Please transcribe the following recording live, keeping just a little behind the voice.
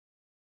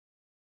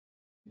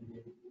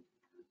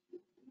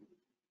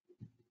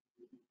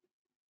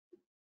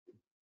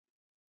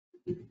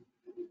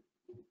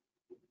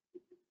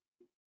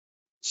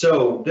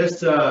So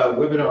this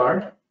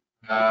webinar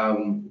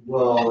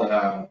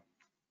will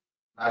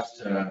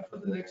last for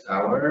the next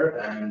hour,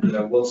 and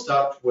we'll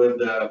start with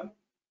a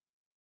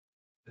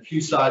few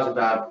slides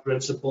about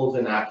principles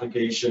and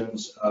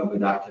applications of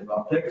adaptive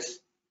optics,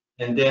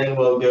 and then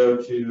we'll go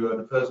to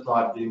the first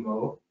live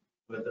demo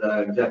with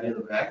Xavier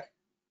Levesque,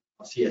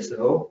 our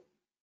CSO.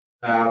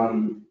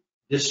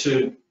 This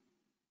should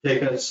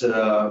take us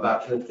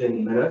about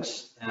 15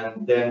 minutes,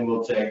 and then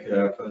we'll take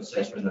a first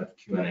session of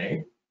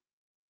Q&A.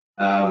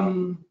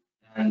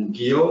 And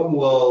Guillaume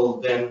will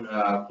then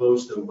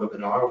close the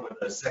webinar with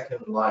a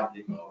second live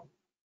demo,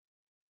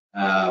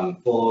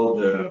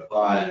 followed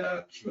by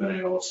a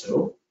Q&A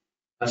also.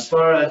 As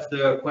far as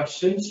the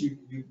questions, you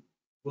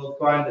will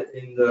find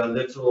in the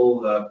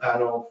little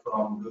panel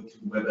from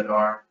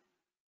GoToWebinar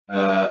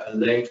a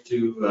link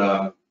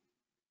to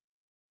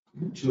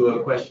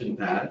a question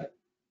pad.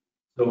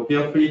 So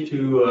feel free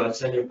to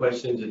send your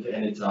questions at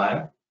any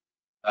time.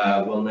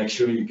 We'll make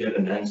sure you get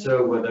an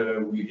answer,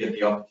 whether we get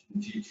the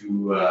opportunity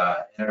to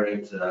air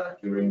it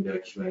during the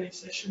Q&A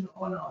session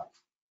or not.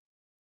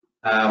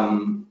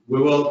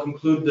 We will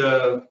conclude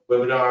the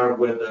webinar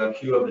with a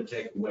few of the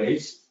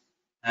takeaways.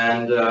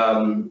 And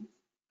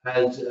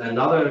as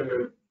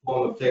another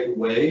form of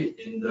takeaway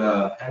in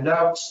the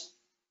handouts,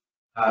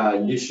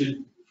 you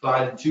should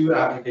find two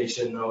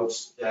application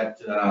notes that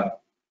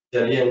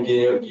Xavier and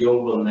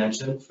Guillaume will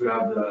mention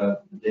throughout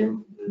the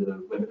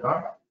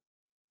webinar,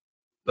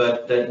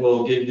 but that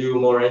will give you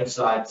more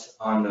insights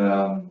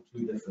on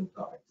two different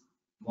topics.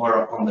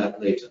 More on that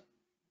later.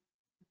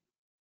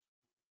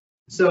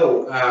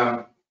 So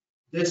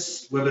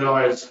this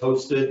webinar is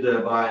hosted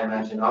by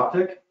Imagine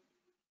Optic.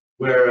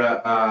 We're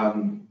a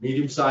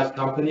medium-sized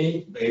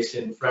company based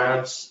in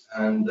France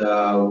and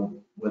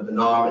with an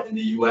arm in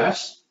the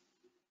US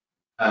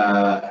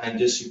and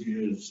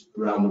distributors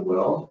around the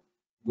world.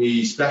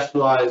 We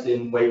specialize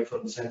in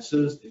wavefront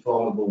sensors,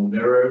 deformable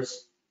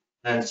mirrors,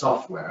 and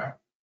software.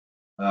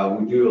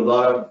 We do a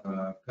lot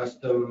of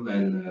custom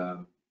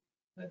and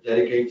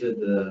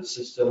dedicated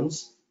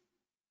systems,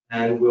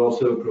 and we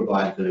also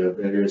provide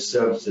various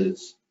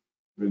services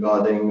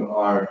regarding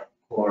our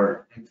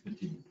core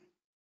expertise.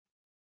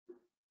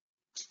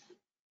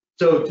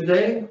 So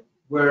today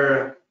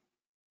we're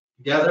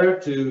together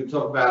to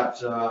talk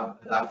about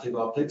adaptive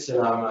optics,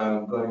 and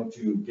I'm going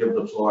to give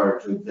the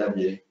floor to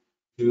Xavier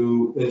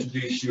to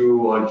introduce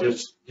you or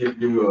just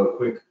give you a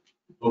quick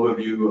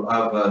overview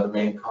of the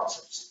main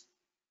concepts.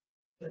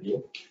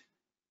 Xavier.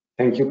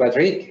 Thank you,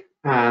 Patrick.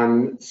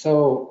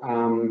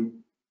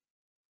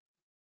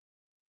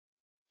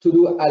 To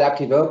do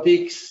adaptive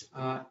optics,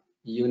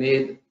 you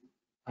need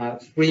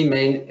three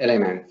main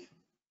elements.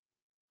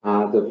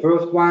 The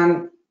first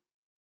one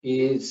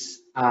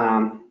is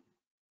the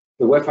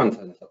wavefront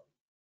sensor,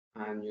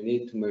 and you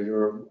need to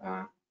measure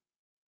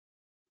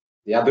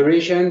the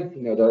aberration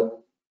in order to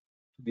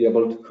be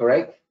able to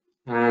correct.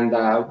 And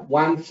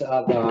once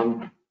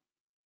the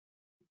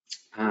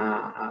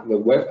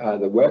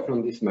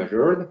wavefront is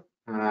measured,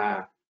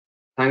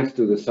 thanks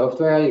to the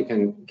software, you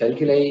can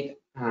calculate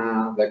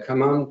the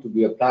command to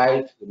be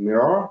applied to the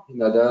mirror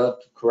in order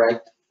to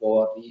correct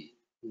for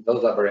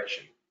those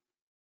aberrations.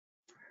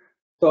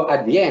 So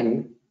at the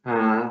end,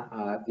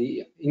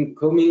 the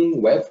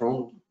incoming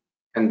wavefront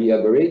can be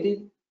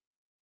aberrated,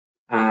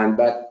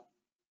 but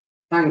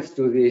thanks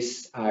to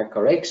this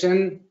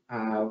correction,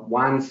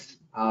 once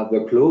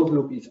the closed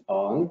loop is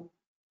on,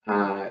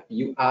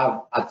 you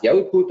have at the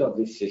output of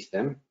this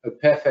system a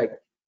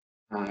perfect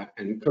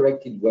and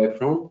corrected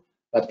wavefront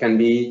that can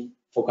be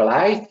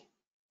focalized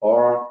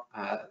or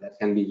that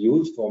can be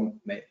used to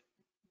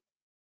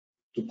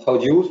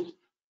produce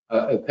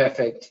a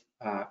perfect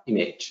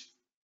image.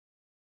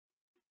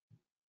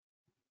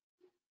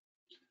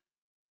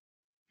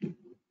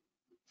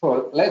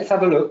 So let's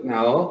have a look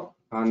now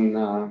on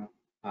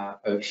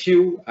a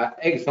few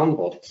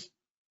examples.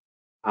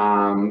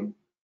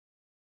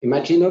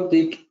 Imagine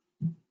Optic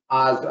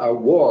has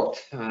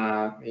worked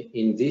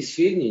in this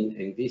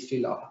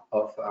field,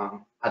 of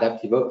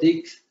adaptive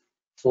optics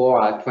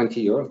for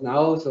 20 years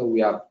now. So we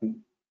have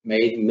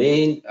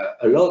made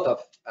a lot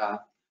of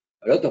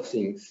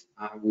things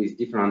with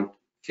different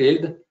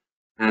fields,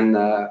 and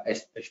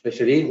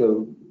especially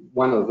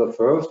one of the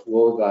first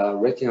was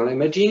retinal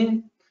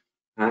imaging,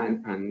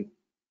 and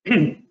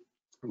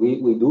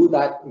we do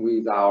that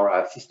with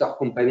our sister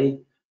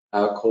company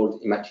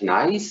called Imagine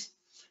Eyes.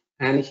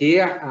 And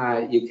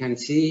here you can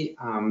see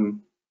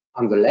on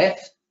the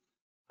left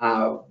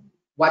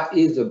what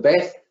is the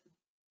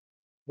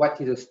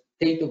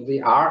state of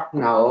the art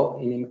now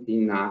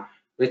in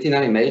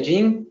retinal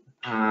imaging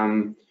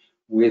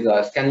with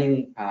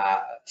scanning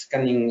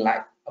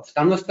like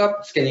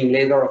ophthalmoscope, scanning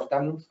laser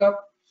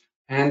ophthalmoscope.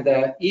 And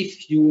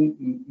if you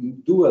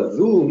do a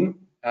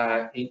zoom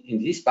in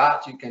this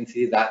part, you can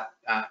see that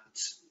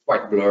it's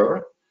quite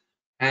blurred.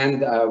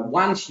 And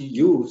once you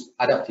use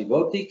adaptive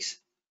optics,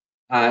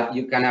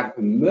 you can have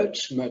a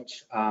much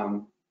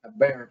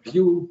better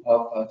view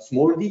of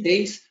small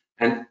details.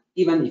 And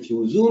even if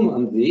you zoom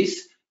on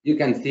this, you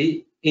can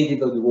see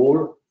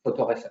individual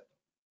photoreceptors.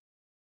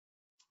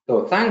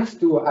 So thanks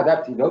to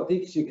adaptive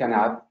optics, you can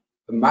have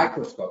a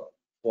microscope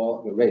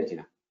for the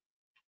retina.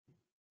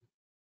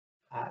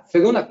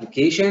 Second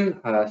application,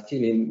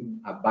 still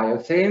in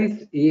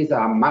bioscience, is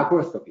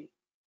microscopy.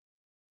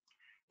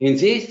 In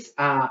this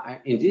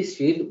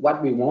field,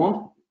 what we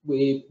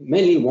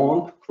mainly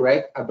want to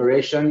correct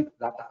aberrations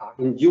that are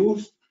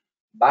induced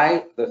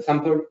by the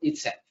sample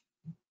itself.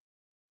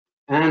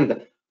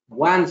 And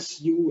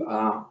once you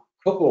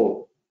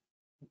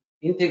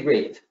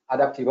integrate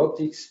adaptive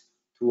optics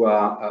to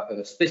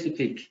a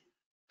specific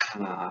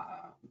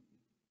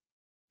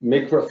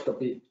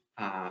microscopy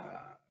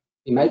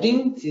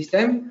imaging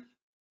system,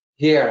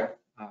 here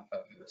a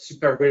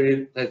super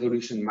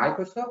resolution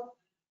microscope,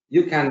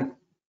 you can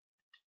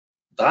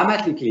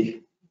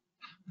dramatically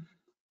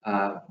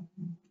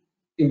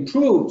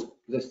improve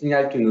the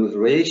signal to noise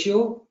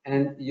ratio,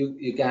 and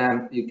you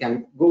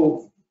can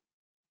go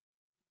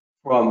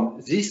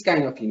from this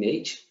kind of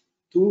image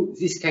to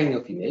this kind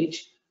of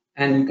image,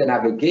 and you can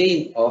have a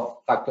gain of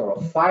factor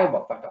of 5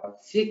 or factor of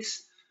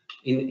 6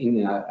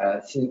 in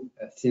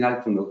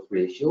signal to noise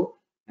ratio,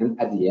 and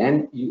at the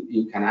end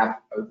you can have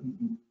a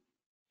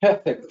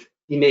perfect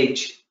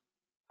image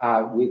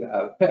with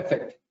a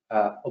perfect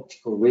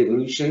optical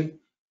resolution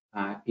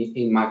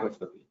in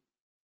microscopy.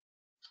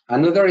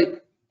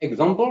 Another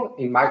example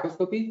in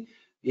microscopy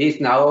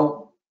is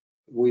now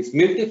with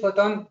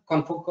multiphoton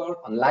confocal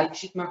on light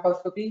sheet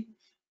microscopy.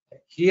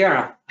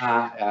 Here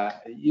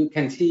you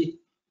can see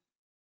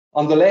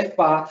on the left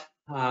part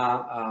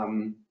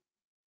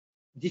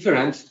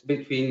difference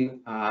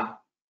between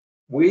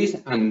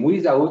with and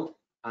without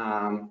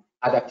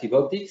adaptive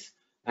optics,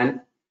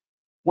 and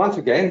once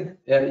again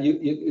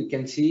you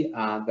can see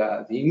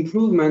the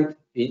improvement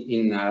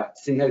in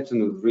signal to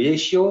noise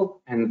ratio,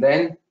 and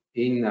then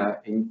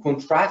in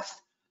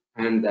contrast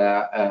and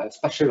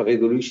spatial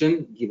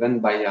resolution given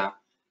by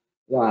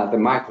the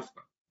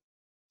microscope.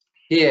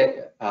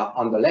 Here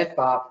on the left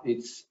part,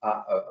 it's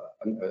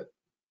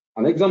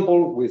an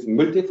example with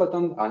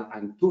multiphoton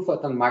and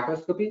two-photon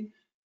microscopy,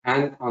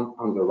 and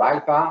on the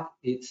right part,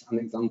 it's an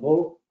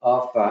example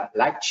of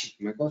light sheet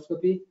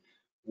microscopy,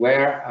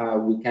 where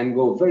we can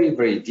go very,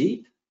 very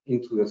deep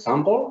into the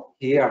sample.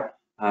 Here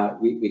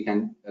we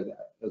can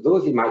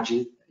those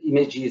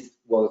images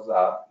was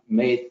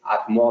made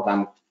at more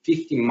than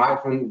 50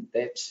 micron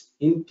depth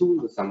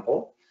into the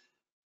sample,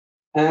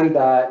 and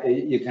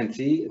you can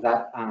see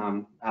that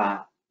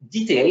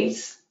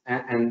details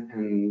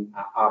and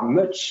are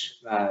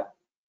much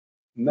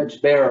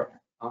better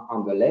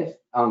on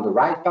the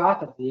right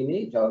part of the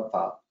image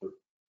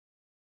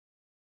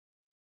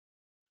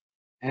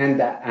and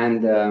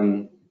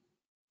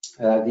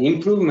the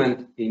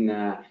improvement in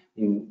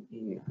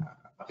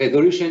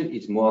resolution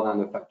is more than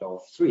a factor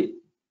of 3.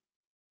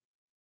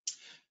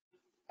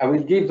 I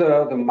will give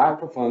the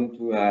microphone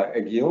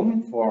to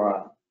Guillaume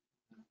for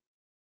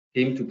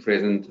him to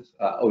present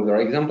other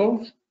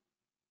examples.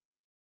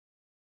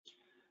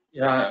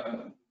 Yeah,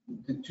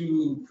 the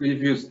two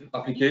previous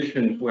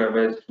applications were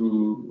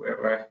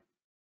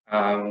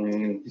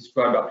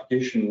describe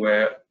application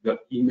where the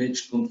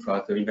image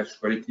contrast, the image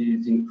quality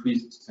is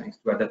increased thanks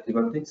to adaptive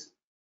optics.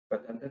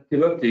 But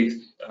adaptive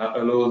optics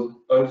allows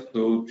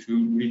also to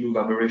remove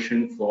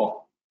aberration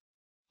for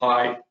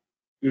high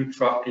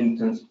ultra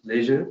intense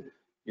laser.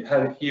 You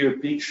have here a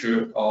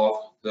picture of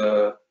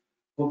the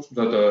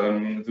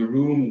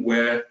room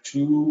where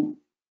two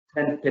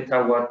 10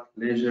 petawatt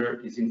laser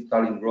is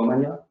installed in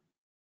Romania.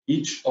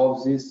 Each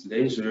of these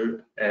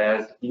lasers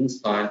has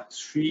inside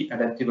 3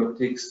 adaptive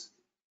optics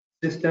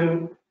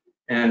system,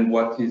 and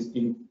what is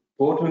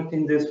important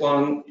in this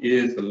one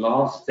is the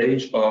last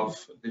stage of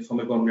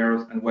deformable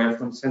mirrors and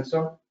wavefront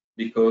sensor,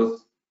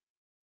 because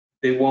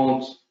they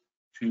want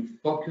to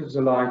focus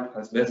the light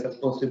as best as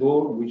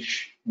possible,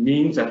 which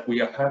means that we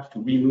have to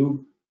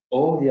remove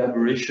all the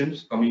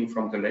aberrations coming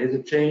from the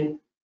laser chain,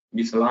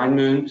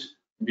 misalignment,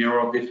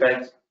 mirror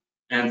defects,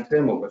 and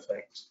thermal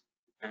effects.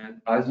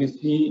 And as you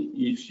see,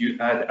 if you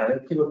add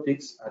adaptive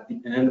optics at the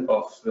end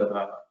of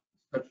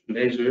such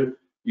laser,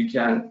 you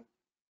can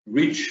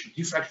reach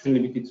diffraction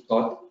limited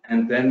spot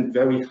and then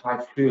very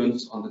high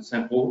fluence on the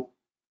sample.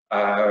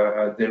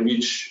 They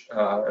reached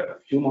a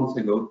few months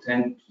ago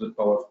 10 to the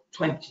power of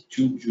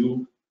 22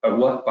 joule per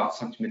watt per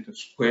centimeter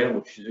square,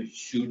 which is a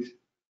huge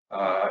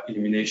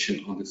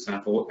illumination on the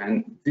sample,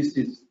 and this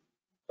is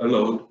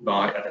allowed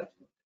by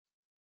adaptive.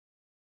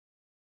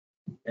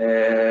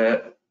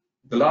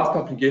 The last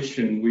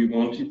application we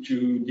wanted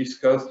to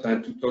discuss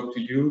and to talk to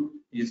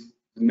you is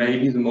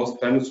maybe the most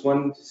famous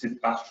one. This is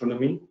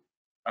astronomy.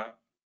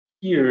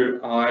 Here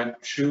I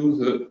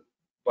choose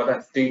what I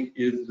think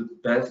is the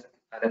best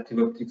adaptive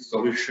optics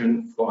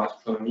solution for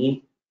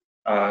astronomy.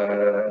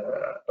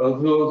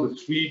 Although the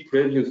 3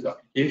 previous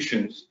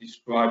applications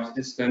describe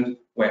systems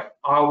where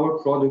our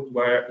products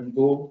were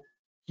involved,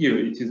 here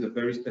it is a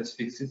very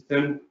specific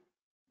system.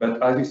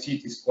 But as you see,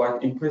 it is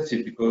quite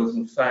impressive because,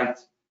 in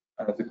fact,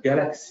 the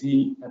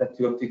Galaxy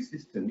adaptive optics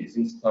system is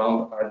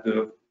installed at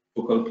the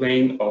focal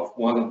plane of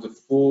one of the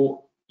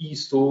 4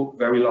 ESO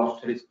very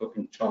large telescopes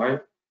in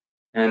China.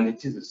 And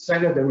it is a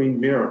secondary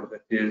mirror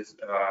that is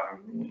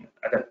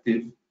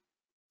adaptive,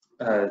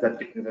 that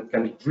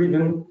can be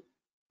driven.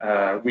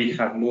 We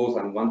have more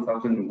than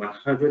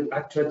 1,100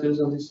 actuators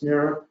on this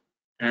mirror,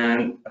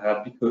 and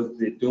because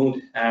they don't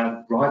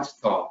have bright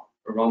star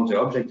around the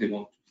object they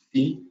want to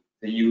see,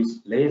 they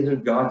use laser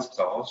guide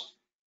stars,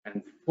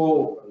 and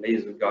 4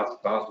 laser guide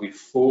stars with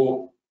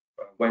 4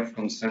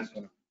 wavefront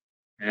sensors.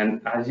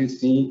 And as you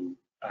see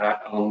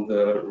on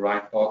the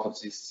right part of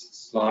this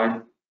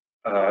slide,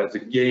 the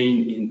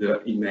gain in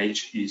the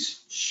image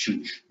is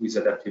huge with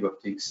adaptive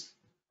optics.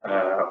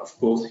 Of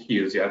course,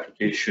 here the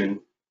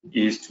application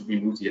is to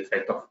remove the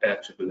effect of air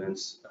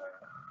turbulence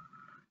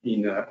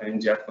in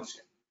the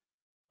atmosphere.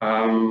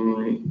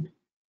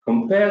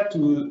 Compared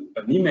to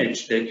an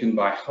image taken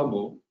by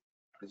Hubble,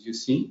 as you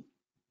see,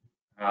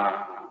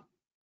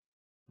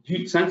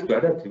 thanks to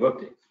adaptive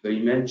optics, the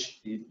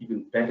image is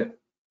even better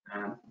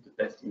than the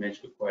best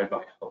image acquired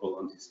by Hubble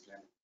on this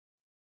planet.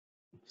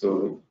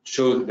 So it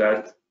shows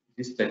that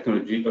this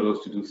technology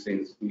allows to do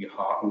things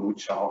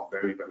which are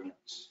very, very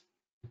nice.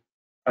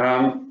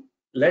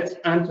 Let's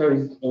enter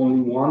in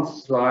only one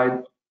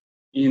slide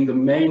in the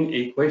main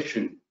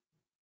equation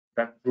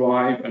that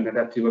drive an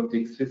adaptive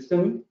optics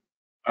system.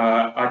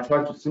 I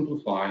try to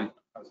simplify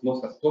as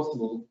much as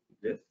possible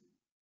this.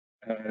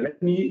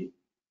 Let me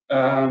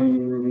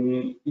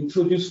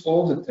introduce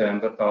all the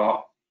terms that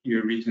are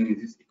here written in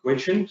this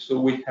equation. So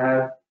we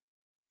have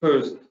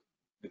first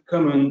the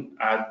common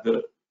at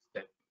the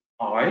step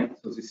I.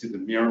 So this is the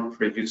mirror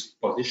previous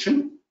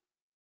position.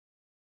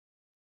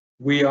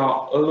 We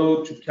are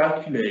allowed to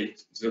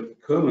calculate the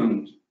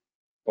command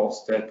for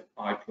step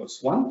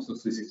I+1. So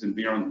this is the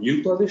mirror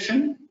new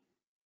position.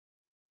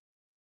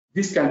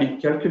 This can be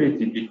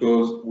calculated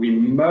because we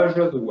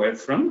measure the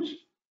wavefront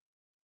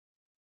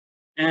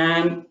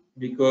and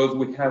because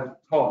we have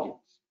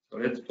targets. So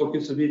let's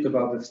focus a bit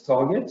about this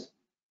target.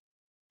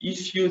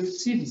 If you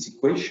see this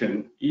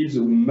equation, if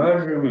the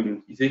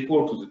measurement is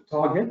equal to the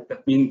target,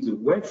 that means the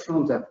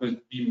wavefront that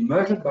must be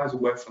measured by the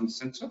wavefront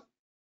sensor,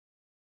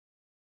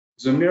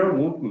 the mirror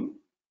won't move.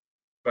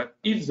 But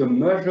if the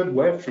measured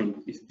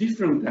wavefront is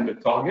different than the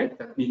target,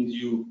 that means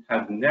you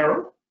have an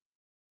error,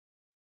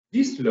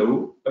 this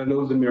law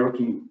allows the mirror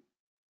to move.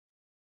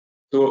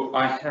 So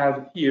I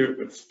have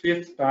here a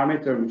 5th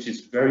parameter, which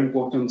is very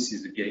important, this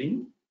is the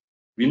gain.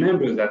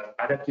 Remember that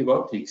adaptive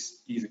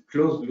optics is a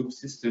closed loop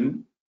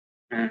system,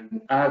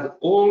 and as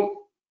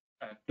all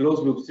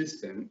closed loop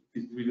system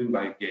is driven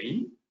by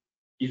gain.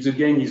 If the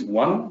gain is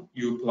 1,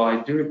 you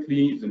apply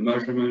directly the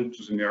measurement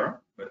to the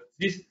mirror, but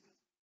this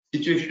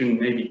situation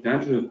may be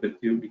dangerous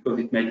because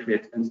it may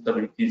create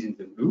instabilities in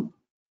the loop.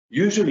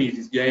 Usually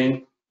this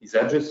gain is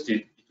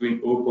adjusted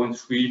between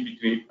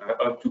 0.3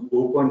 up to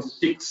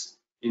 0.6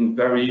 in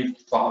very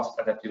fast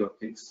adaptive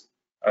optics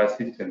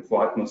system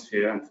for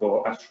atmosphere and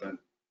for astronomy.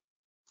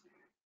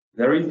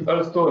 There is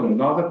also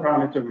another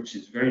parameter which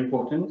is very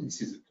important.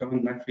 This is the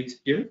common matrix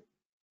here.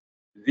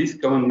 This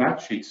common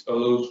matrix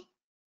allows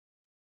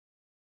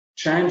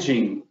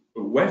changing a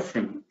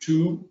wavefront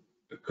to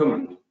a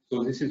command.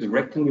 So this is a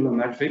rectangular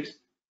matrix.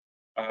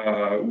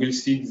 We'll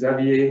see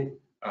Xavier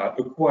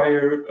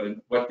acquire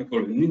what we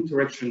call an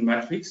interaction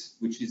matrix,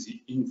 which is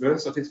the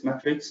inverse of this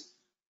matrix,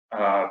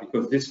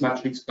 because this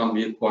matrix can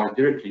be acquired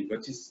directly,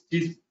 but it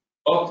is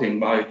obtained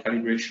by a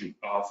calibration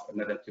of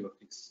an adaptive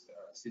optics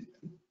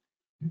system.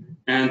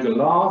 And the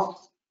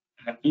last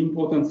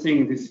important thing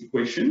in this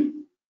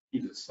equation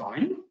is a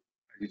sign.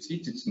 As you see,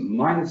 it's a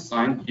minus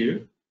sign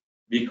here,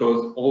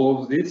 because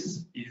all of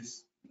this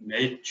is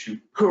made to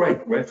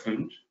correct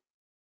wavefront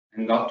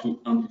and not to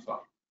amplify.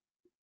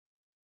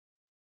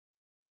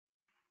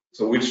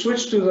 So we'll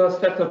switch to the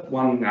setup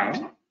one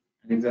now,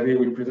 and Xavier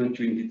will present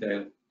you in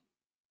detail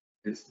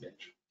this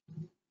page.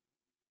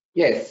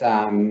 Yes,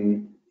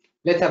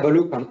 let's have a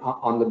look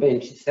on the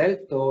bench itself.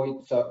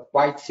 So it's a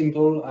quite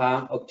simple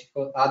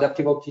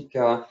adaptive optic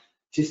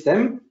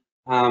system.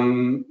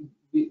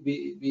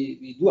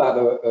 We do have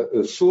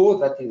a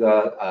source that is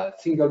a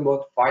single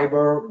mode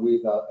fiber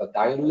with a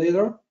diode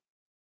laser.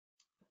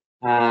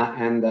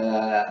 And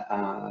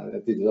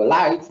the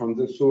light from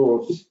the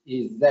source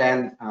is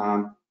then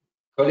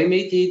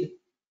collimated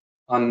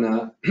on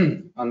the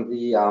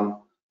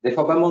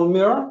deformable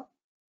mirror,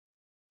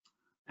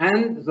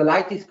 and the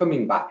light is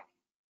coming back,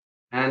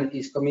 and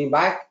is coming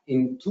back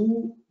in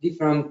 2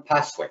 different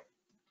pathways.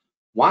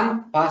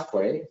 One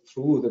pathway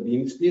through the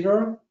beam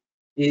splitter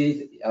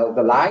is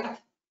the light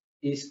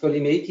is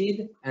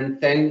collimated and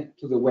sent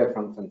to the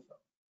wavefront sensor.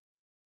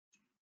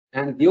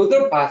 And the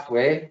other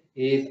pathway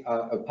is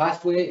a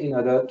pathway in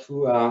order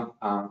to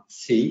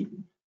see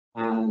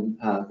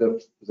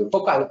the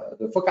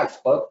focal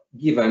spot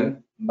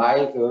given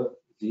by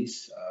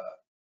this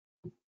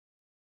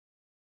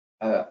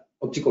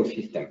optical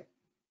system.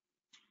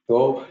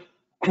 So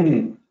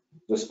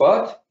the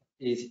spot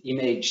is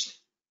imaged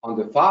on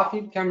the far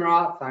field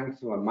camera thanks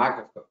to a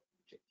microscope.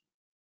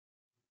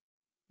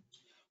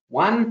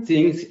 One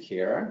thing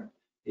here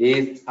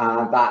is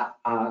that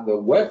the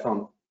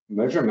wavefront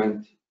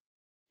measurement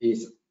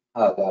is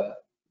the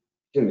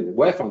the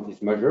wavefront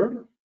is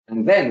measured,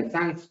 and then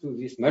thanks to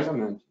this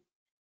measurement,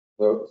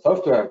 the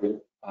software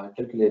will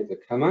calculate the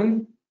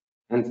command,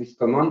 and this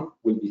command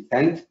will be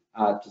sent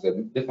to the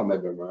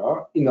deformable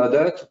mirror in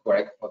order to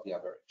correct for the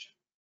aberration.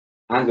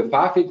 And the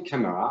far-field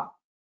camera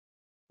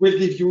will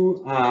give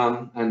you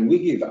and will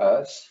give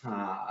us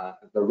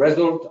the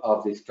result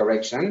of this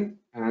correction.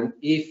 And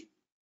if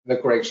the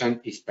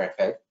correction is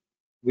perfect,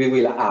 we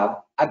will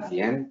have at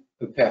the end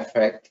a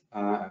perfect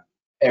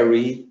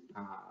airy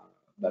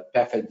but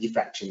perfect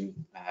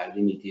diffraction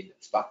limited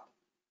spot.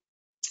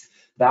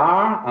 There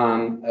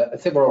are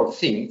several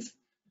things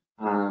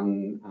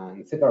and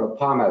several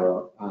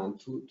parameters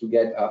to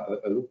get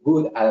a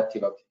good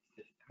adaptive optic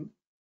system.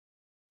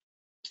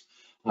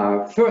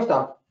 First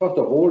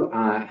of all,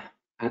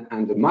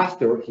 and the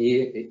master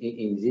here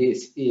in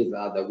this is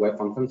the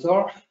wavefront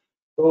sensor.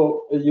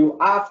 So you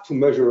have to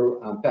measure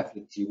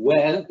perfectly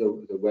well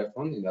the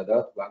wavefront in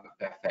order to have a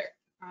perfect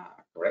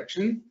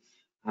correction.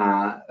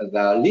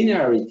 The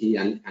linearity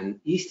and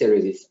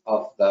hysteresis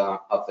of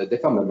the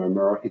deformable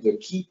mirror is a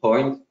key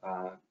point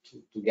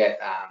to get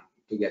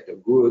a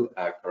good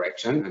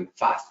correction and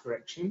fast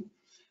correction.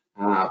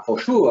 For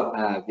sure,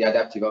 the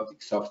adaptive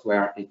optics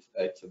software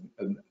it's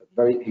a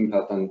very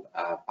important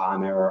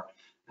parameter,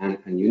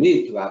 and you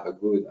need to have a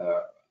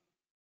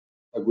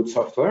good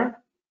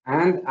software.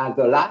 And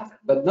the last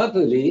but not the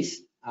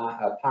least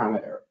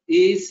parameter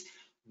is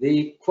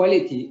the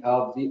quality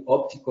of the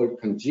optical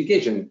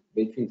conjugation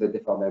between the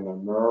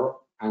deformable mirror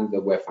and the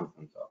wavefront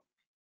sensor.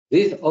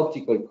 This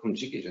optical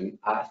conjugation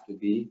has to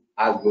be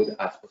as good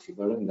as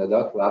possible in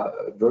order to have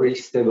a very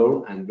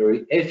stable and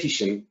very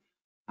efficient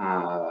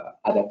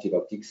adaptive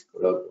optics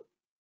logo.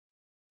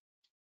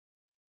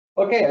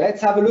 Okay,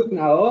 let's have a look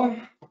now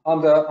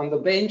on the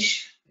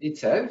bench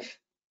itself,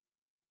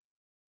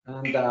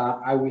 and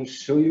I will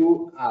show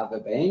you the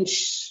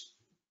bench.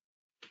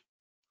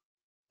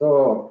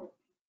 So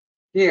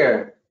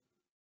here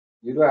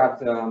you do have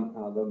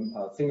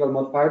the single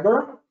mode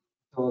fiber.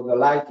 So the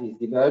light is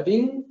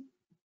diverging.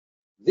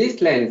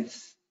 This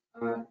lens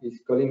is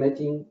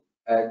collimating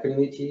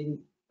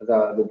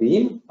the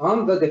beam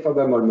on the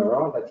deformable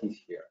mirror that is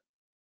here.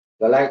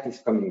 The light is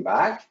coming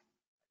back,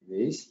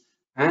 this,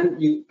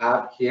 and you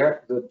have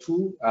here the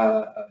two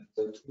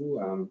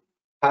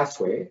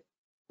pathways.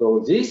 So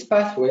this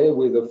pathway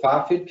with the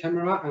far field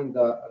camera and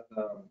the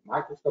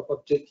microscope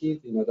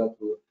objective in order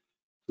to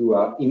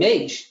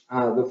image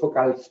the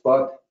focal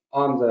spot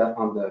on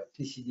the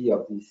PCD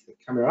of this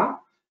camera,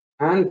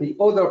 and the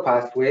other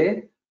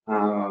pathway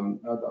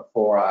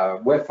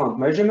for wavefront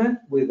measurement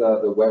with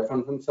the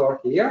wavefront sensor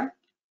here,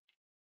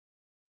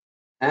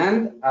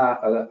 and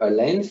a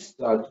lens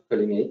to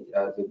collimate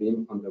the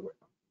beam on the wavefront.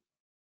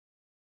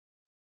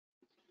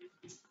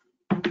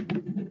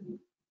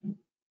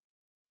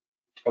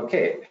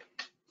 Okay,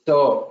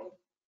 so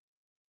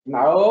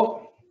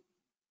now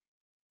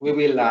we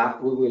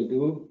will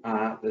do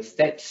the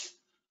steps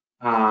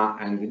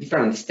and the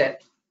different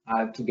steps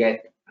to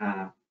get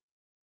a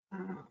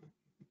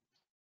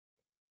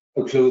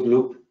closed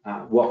loop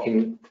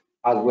working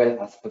as well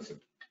as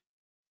possible.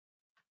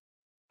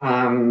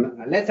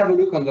 Let's have a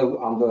look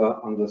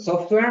on the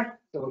software.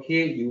 So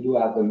here you do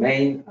have the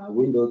main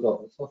windows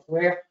of the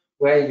software,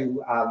 where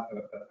you have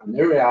an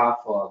area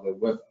for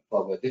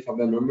the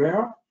deformable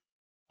mirror,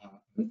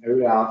 an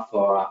area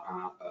for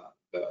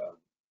the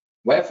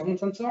wavefront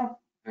sensor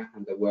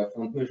and the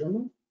wavefront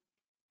measurement,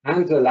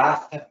 and the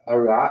last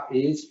area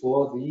is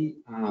for the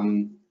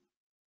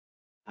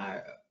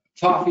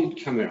far field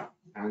camera.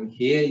 And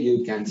here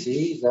you can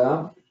see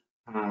the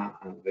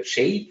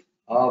shape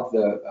of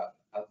the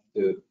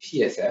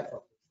PSF,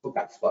 of the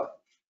focal spot.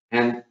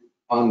 And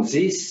on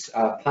this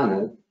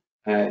panel,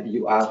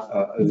 you have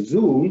a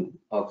zoom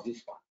of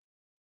this one.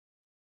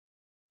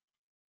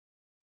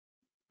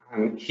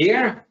 And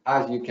here,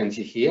 as you can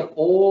see here,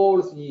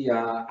 all the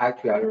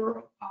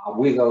actuators are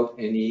without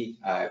any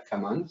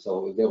command,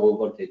 so 0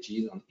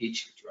 voltages on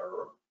each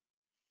actuator.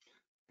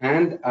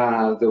 And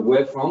the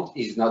wavefront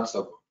is not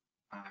so good.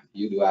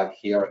 You do have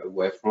here a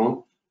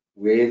wavefront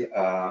with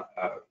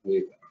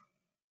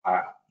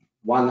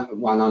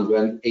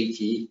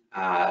 180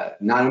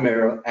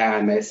 nanometer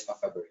RMS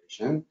of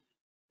aberration,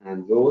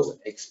 and those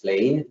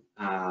explain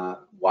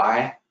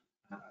why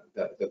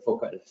the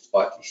focal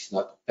spot is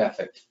not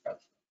perfect.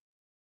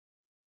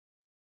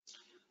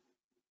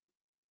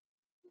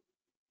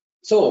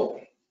 So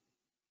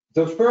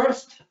the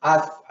first,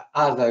 as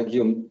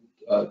Guillaume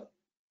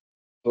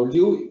told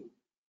you,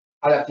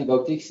 adaptive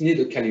optics need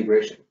a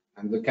calibration,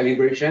 and the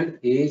calibration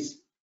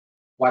is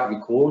what we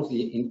call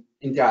the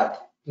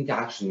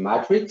interaction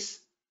matrix,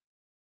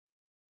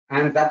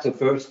 and that's the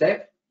first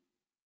step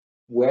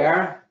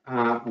where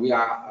we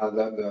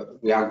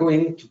are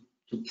going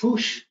to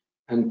push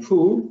and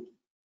pull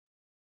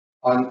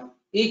on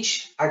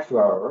each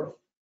actuator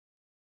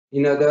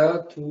in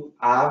order to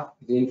have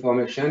the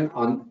information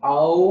on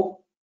how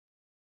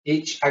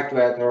each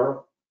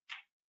actuator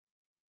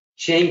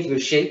change the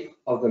shape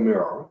of the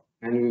mirror,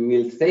 and we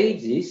will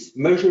save this,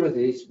 measure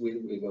this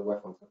with the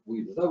wavefront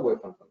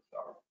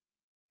sensor.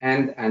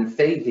 and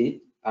phase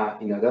it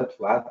in order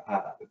to have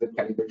the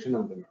calibration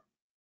of the mirror.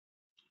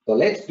 So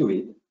let's do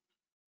it.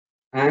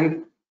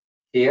 And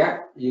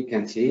here you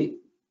can see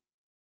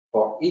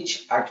for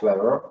each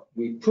actuator,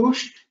 we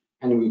push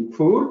and we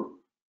pull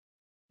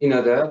in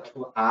order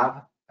to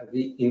have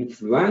the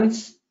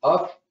influence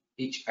of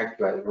each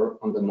actuator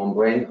on the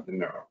membrane of the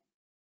mirror.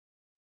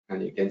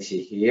 And you can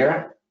see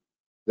here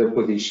the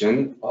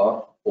position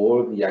of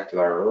all the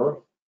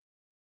actuators,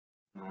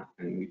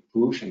 and we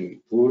push and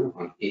we pull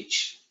on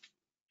each.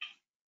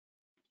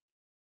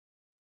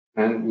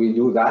 And we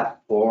do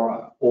that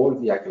for all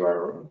the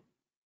actuators.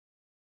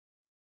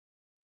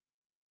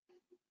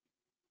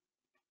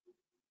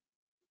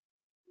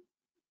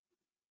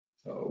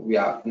 So we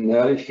are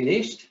nearly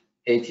finished,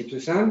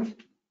 80%.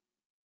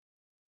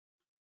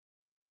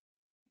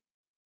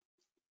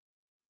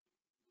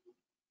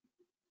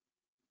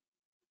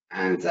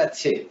 And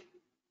that's it.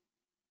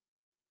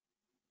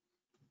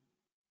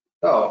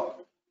 So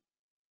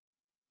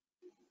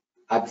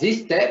at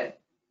this step,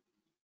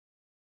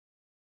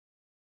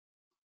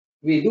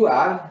 we do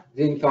have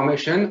the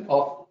information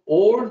of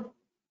all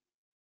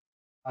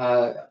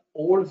the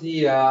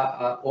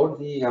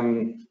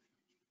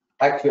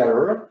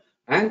actuator,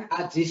 and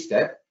at this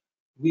step,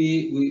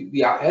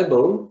 we are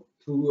able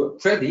to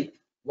predict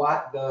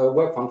what the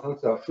wavefront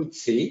sensor should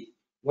see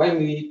when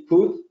we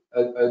put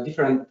a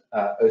different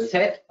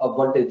set of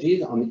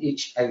voltages on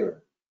each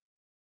actuator.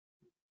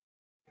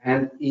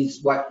 And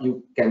is what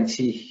you can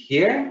see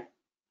here.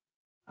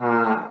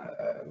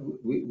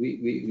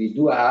 We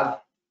do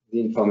have the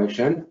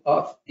information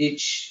of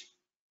each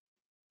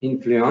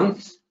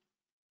influence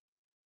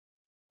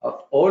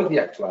of all the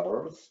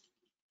actuators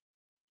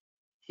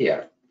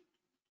here.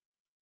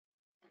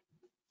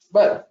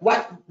 But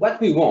what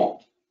we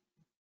want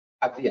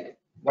at the end,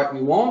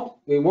 we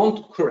want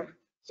to correct.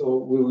 So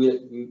we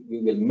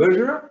will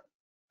measure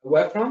the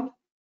wavefront,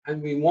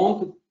 and we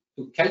want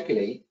to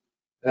calculate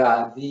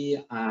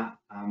the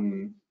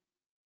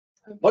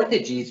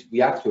voltages we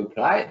have to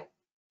apply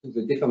to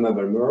the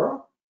deformable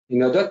mirror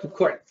in order to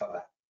correct for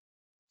that.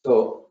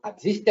 So at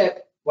this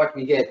step, what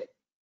we get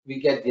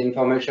the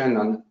information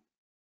on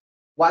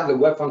what the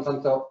wavefront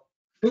sensor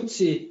should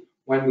see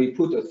when we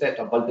put a set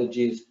of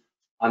voltages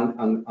on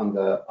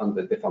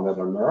the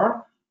deformable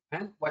mirror,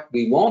 and what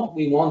we want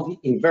the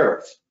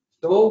inverse.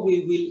 So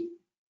we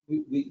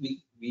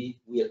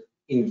will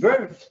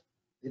invert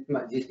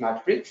this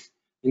matrix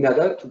in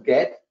order to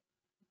get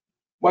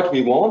what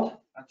we want.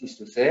 That is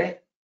to say,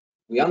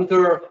 we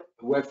enter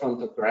the wavefront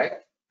to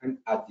correct, and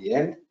at the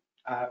end,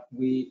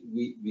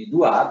 we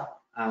do have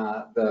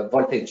the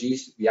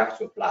voltages we have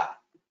to apply.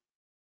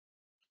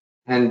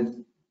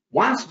 And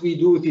once we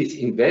do this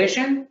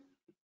inversion,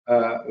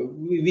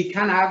 we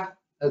can have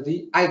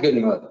the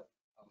eigenmode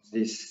of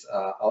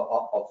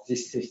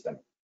this system.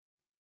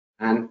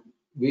 And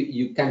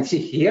you can see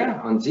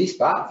here on this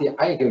part the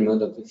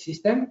eigenmode of the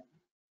system.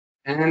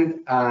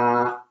 And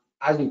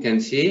as you can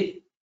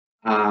see,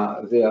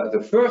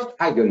 the first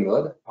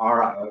eigenmode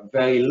are a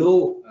very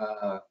low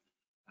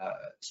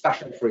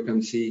spatial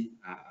frequency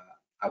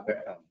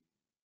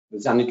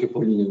Zernike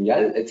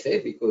polynomial, let's say,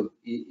 because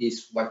it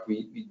is what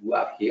we do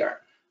have here.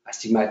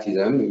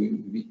 Astigmatism,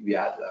 we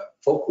have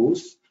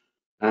focus,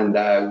 and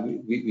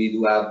we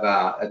do have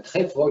a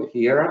trefoil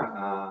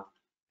here,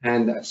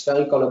 and a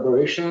spherical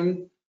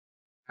aberration,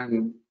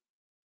 and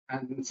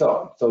so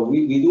on. So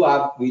we do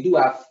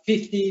have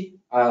 52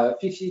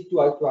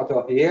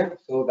 actuators here.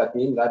 So that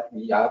means that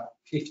we have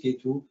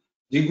 52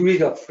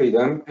 degrees of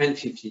freedom and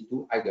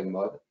 52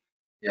 eigenmode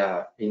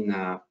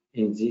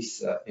in this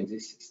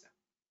system.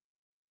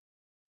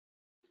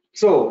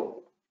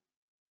 So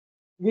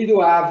we do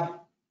have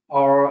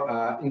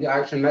our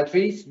interaction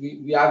matrix.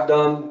 We have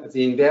done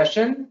the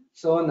inversion.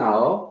 So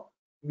now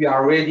we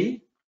are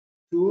ready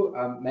to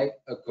make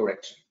a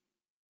correction.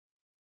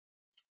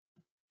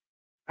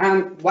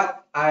 And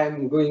what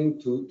I'm going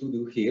to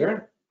do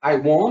here, I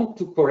want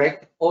to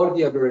correct all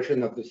the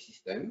aberration of the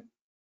system.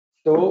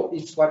 So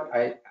it's what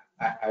I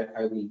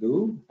will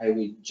do. I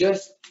will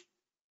just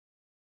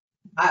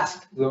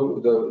ask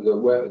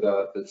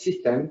the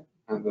system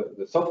and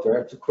the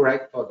software to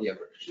correct for the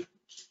aberration.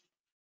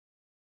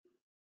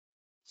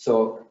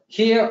 So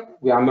here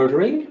we are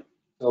measuring.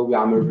 So we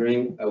are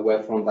measuring a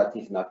wavefront that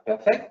is not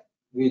perfect.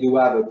 We do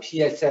have a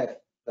PSF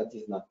that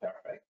is not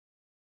perfect.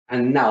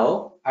 And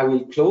now I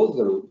will close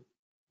the loop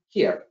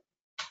here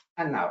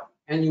and now.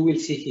 And you will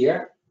see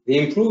here the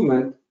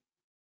improvement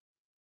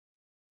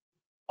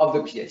of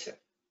the PSF.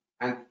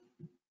 And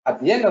at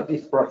the end of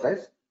this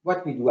process,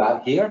 what we do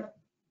have here,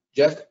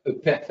 just a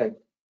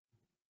perfect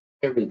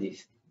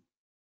iridescence,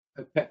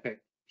 a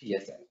perfect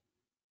PSF.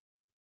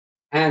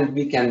 And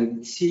we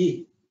can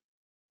see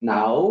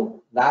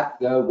now that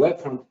the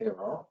wavefront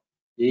error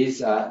is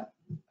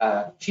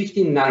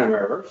 15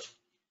 nanometers,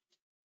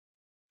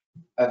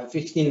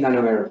 15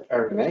 nanometer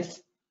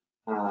RMS,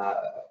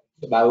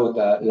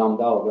 about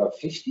lambda over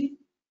 50.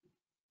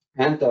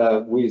 And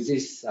with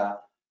this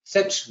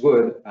such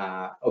good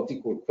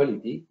optical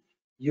quality,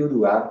 you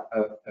do have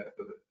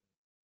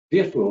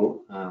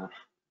virtual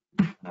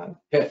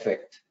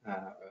perfect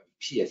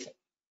PSF.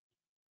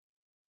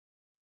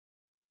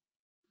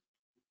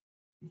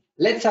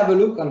 Let's have a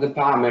look on the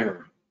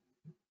parameter.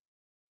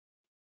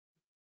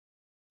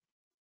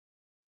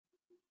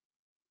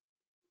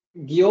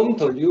 Guillaume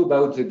told you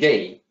about the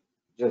gain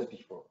just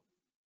before,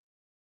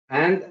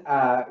 and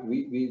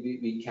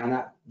we can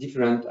have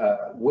different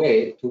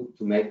way to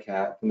make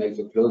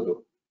the closed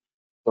loop.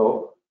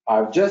 So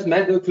I've just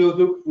made the closed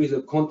loop with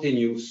a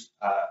continuous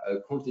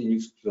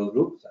closed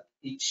loop. That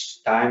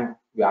each time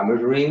we are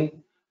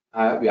measuring,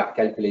 we are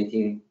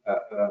calculating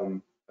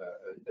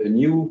a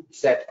new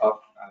set of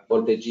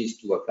voltages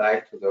to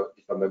apply to the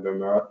deformable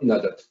mirror in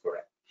order to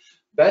correct.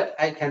 But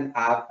I can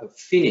have a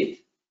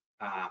finite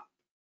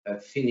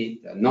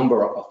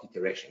number of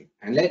iterations,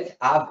 and let's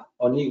have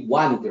only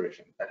one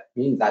iteration. That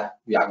means that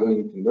we are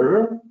going to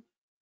measure,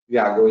 we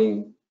are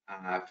going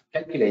to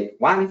calculate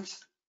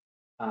once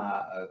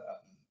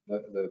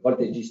the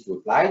voltages to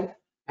apply,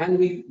 and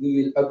we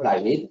will apply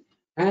it.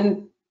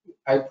 And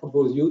I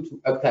propose you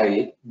to apply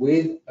it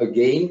with a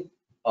gain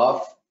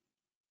of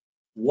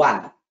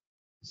 1.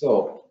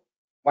 So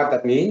what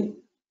that means?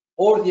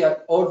 All the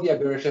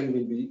aberration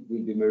will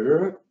be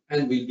measured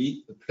and will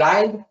be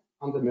applied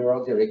on the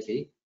mirror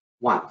directly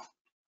once.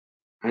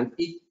 And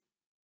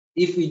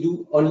if we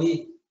do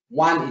only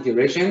one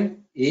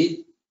iteration,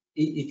 it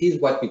is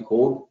what we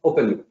call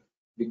open loop,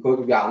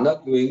 because we are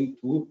not going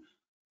to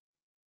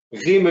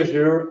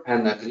remeasure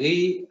and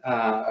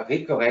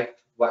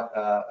recorrect what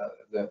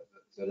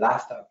the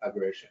last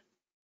aberration.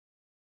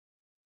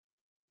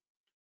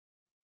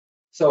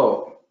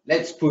 So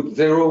let's put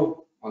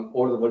 0 on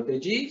all the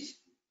voltages.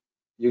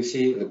 You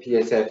see the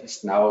PSF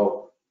is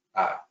now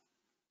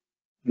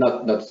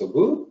not so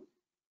good.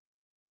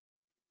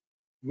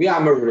 We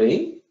are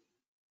measuring,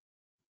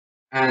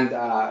 and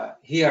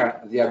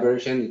here the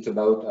aberration is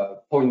about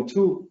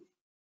 0.2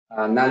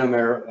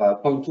 nanometer,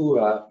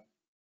 0.2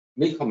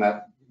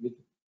 micrometer,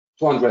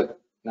 200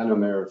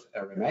 nanometers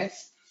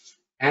RMS.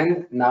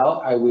 And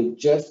now I will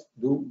just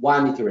do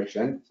one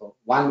iteration, so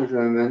one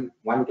measurement,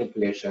 one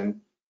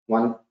calculation,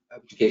 one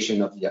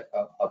application of the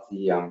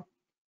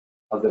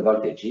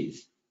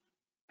voltages,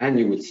 and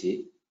you will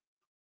see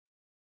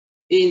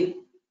in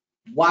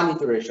one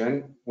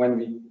iteration, when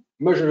we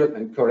measure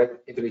and correct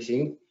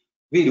everything,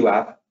 we do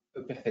have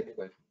a perfect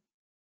wave.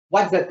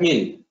 What does that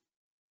mean?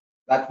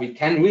 That we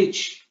can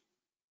reach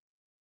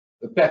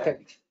a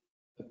perfect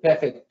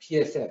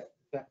PSF,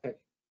 perfect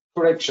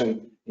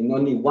correction in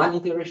only one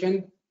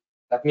iteration.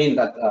 That means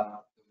that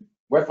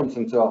waveform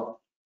sensor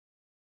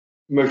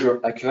measure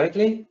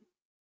accurately.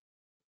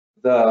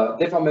 The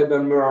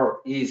deformable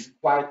mirror is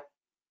quite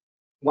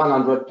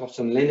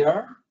 100%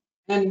 linear,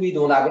 and we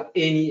don't have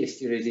any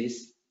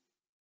hysteresis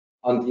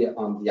on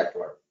the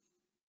actual.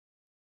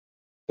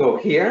 So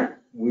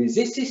here, with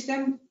this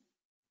system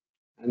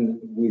and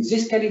with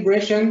this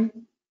calibration,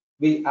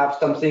 we have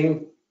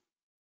something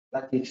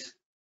that is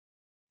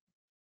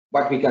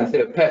what we can say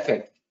a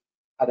perfect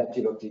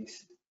adaptive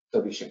optics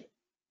solution.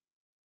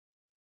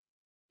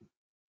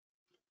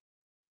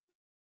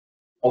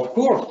 Of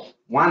course,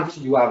 once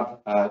you have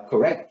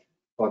correct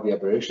for the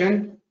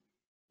aberration,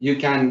 you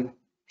can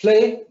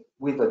play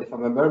with the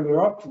deformable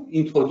mirror to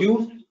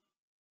introduce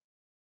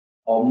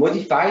or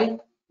modify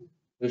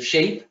the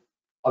shape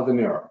of the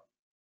mirror.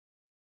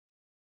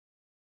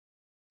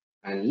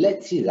 And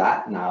let's see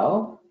that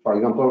now. For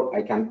example,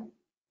 I can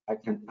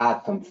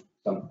add some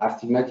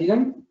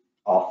astigmatism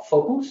or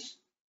focus,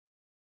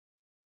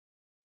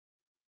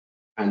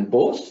 and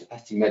both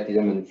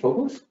astigmatism and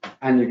focus.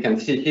 And you can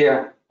see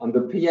here on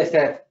the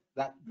PSF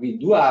that we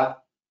do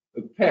have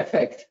a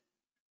perfect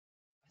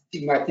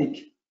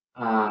astigmatic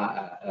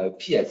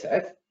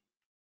PSF.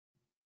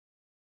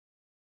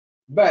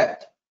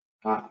 But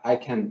I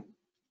can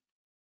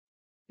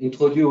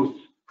introduce,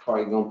 for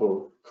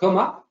example,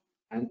 comma,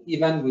 and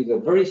even with a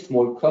very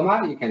small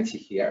comma, you can see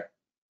here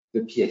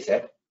the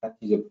PSF. That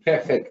is a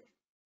perfect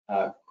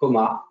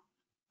comma.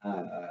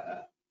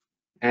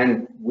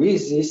 And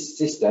with this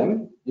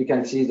system, you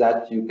can see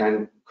that you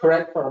can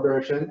correct for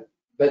aberration,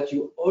 but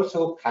you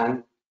also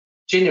can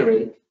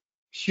generate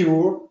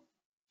pure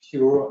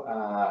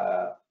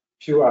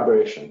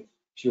aberration,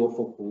 pure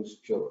focus,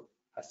 pure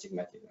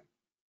astigmatism.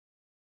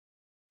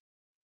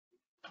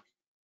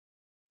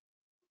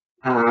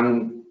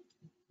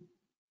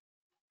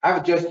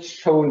 I've just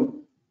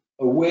shown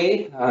a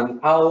way on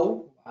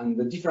how, on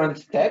the different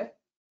steps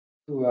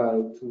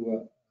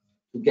to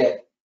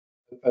get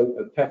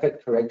a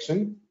perfect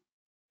correction.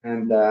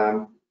 And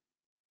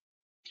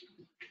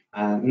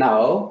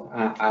now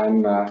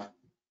I'm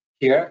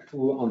here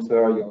to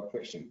answer your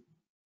question.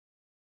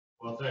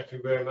 Well, thank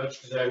you very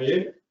much,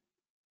 Xavier.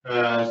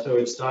 So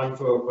it's time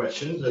for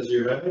questions, as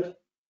you heard.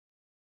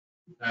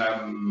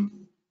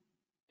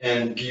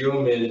 And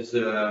Guillaume is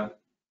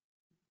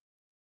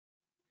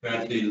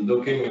currently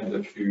looking at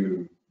the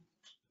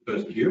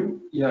first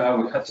few. Yeah,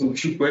 we had some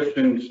few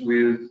questions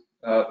with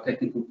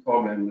technical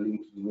problem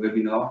linked to the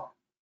webinar,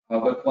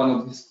 but one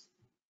of this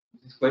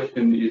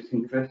question is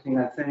interesting,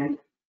 I think.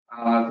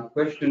 The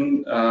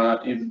question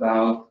is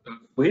about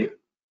FWIR.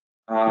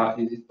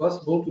 Is it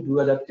possible to do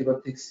adaptive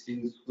optics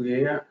in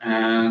FWIR,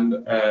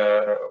 and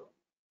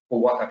for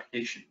what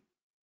application?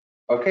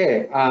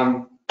 Okay,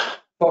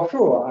 for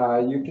sure,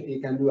 you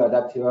can do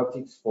adaptive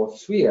optics for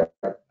sphere.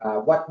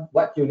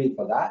 What you need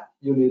for that?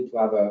 You need to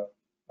have a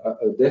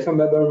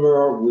deformable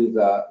mirror with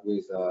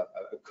a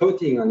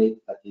coating on it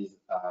that is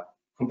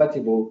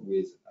compatible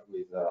with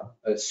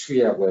a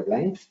sphere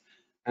wavelength,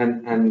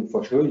 and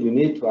for sure you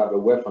need to have a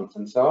wavefront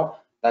sensor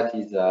that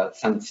is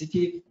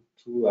sensitive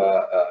to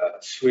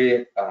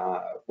sphere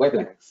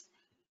wavelengths.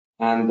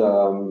 And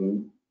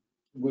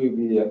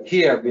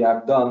here we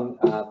have done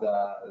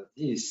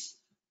this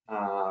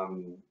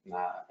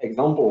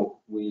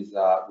example with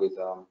a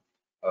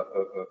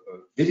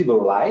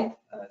visible light,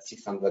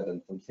 600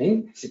 and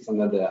something,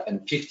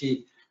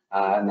 650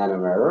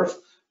 nanometers.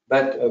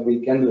 But we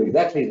can do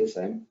exactly the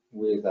same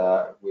with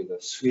a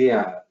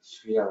sphere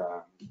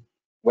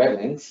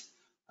wavelengths,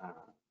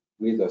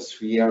 with a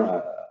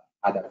sphere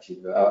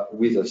adaptive,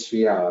 with a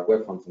sphere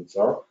wavefront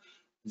sensor.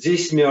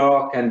 This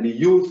mirror can be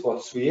used for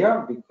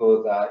sphere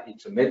because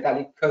it's a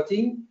metallic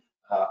coating,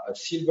 a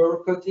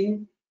silver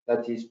coating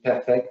that is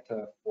perfect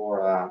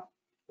for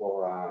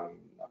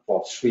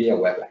sphere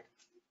wavelength.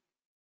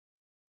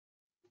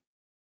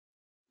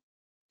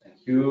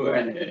 Thank you.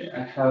 And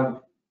I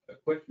have a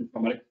question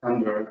from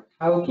Alexander.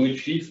 How to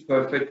achieve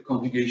perfect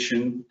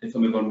conjugation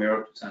deformable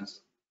mirror to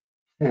sensor?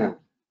 Yeah.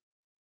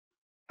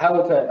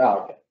 How to,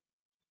 okay.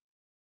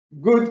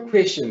 Good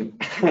question.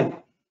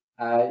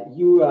 As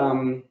you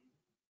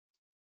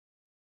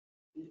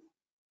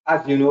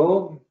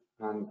know,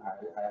 and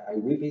I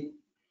repeat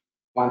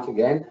once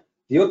again,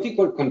 the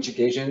optical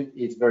conjugation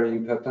is very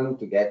important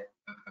to get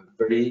a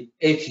very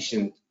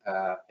efficient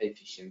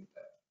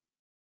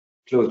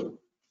closure.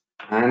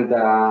 And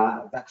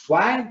that's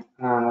why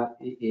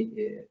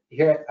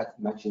here at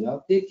Machine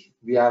Optic,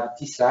 we have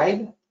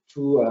decided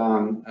to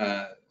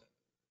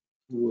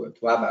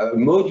have a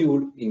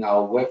module in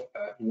our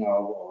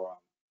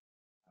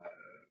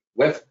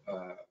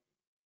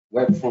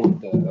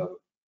wavefront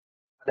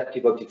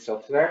adaptive optic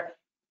software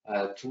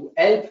to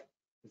help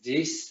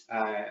this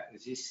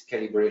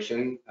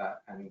calibration,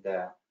 and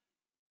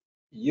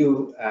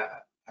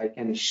I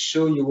can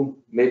show you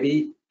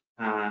maybe.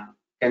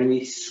 Can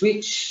we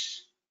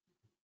switch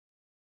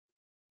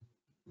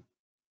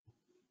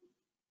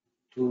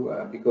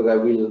to because I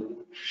will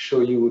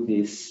show you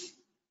this.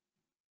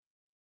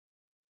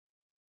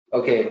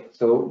 Okay,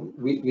 so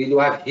we do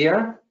have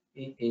here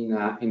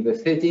in the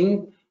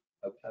setting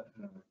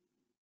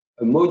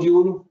a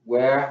module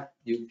where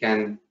you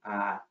can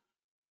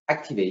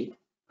activate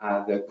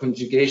the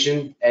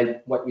conjugation,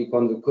 what we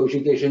call the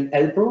conjugation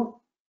helper.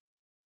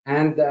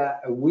 And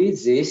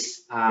with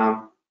this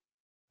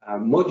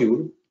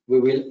module, we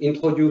will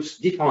introduce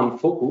different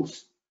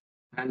focus.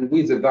 And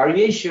with the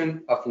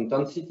variation of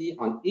intensity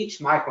on each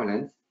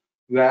microlength,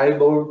 we are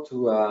able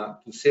to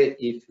say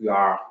if we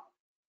are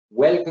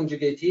well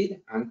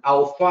conjugated and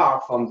how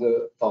far from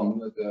the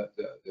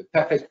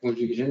perfect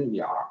conjugation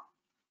we are.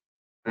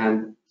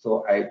 And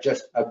so I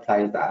just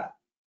apply that.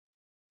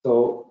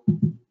 So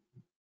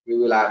we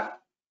will have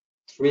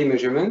 3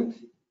 measurements.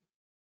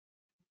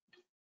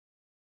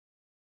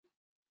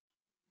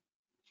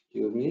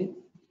 Excuse me.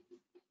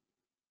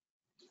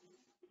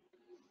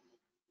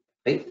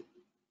 Right.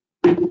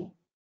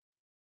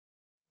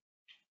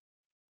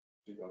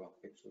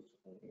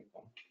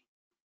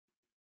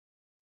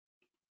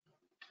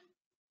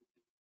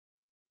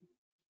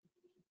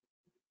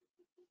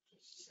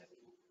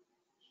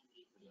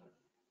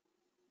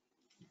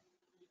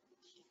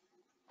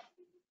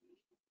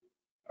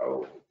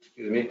 Oh,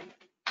 excuse me.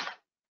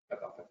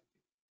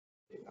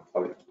 No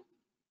problem.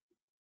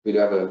 We do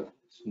have a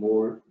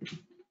small.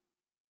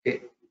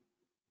 Okay.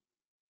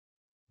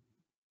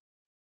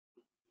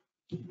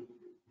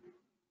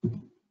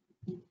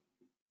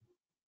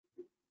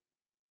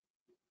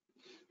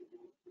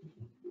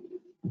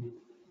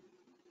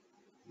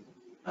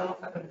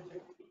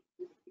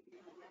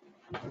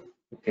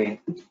 Okay.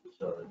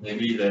 So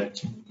maybe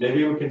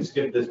we can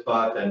skip this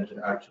part and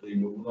actually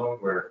move along.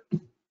 We're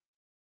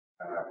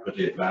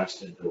pretty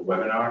advanced into the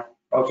webinar.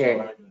 Okay.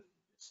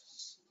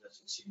 This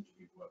doesn't seem to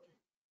be working.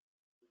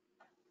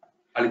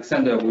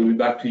 Alexander, we'll be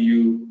back to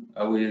you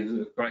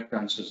with correct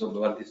answers,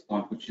 although at this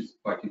point, which is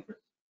quite interesting.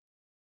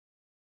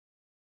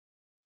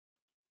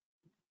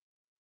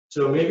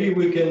 So maybe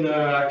we can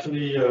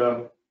actually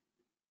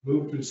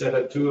move to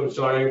setup 2. I'm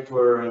sorry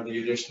for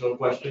the additional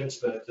questions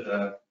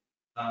that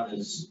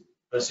is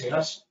pressing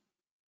us.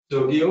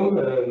 So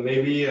Guillaume,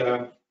 maybe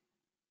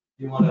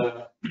you want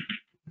to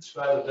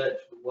describe a bit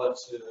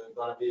what's going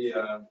to be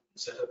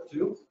setup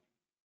 2.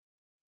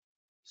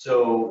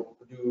 So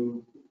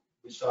do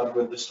we start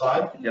with the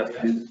slide? Yes,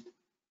 please.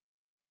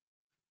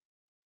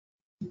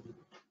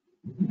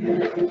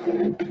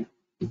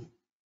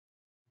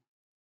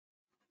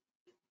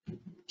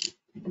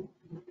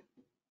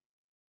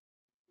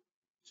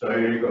 So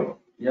here you go.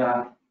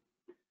 Yeah.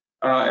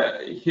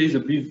 Here's a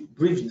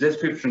brief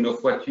description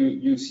of what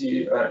you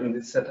see in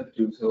this setup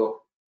too.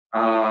 So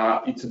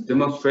it's a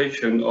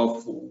demonstration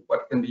of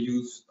what can be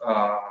used,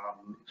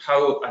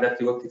 how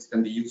adaptive optics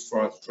can be used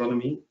for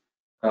astronomy.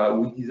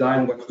 We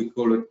designed what we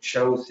call a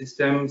CHAO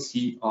system,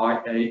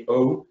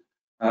 CIAO,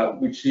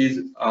 which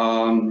is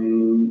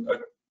a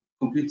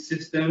complete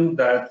system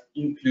that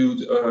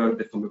includes a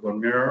deformable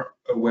mirror,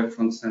 a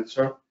wavefront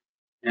sensor,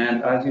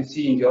 and as you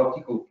see in the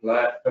optical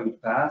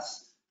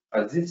path,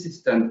 this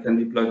system can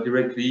be plugged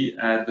directly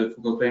at the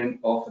focal plane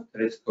of a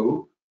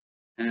telescope,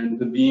 and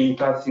the beam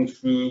pass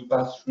through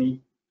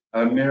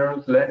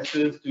mirrors,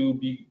 lenses to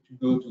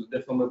go to the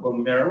deformable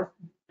mirror,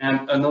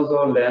 and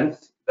another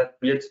lens that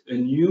creates a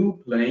new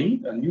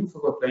plane, a new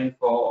focal plane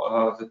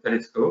for the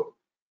telescope.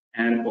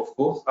 And of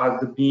course, as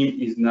the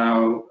beam is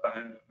now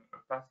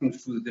passing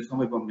through the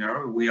deformable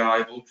mirror, we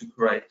are able to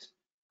correct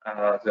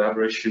the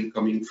aberration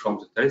coming from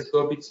the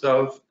telescope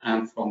itself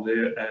and from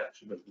the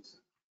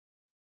turbulences.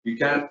 You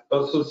can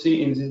also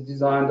see in this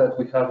design that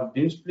we have a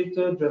beam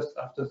splitter just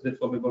after the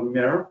deformable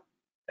mirror.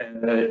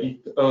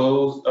 It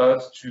allows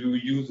us to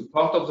use a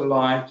part of the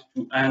light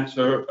to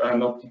enter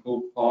an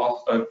optical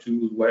path up to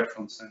the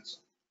wavefront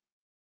sensor.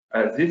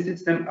 This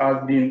system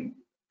has been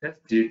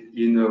tested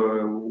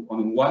on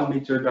a 1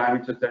 meter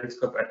diameter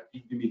telescope at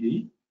Peak du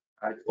Midi.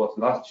 It was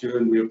last year,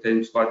 and we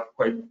obtained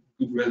quite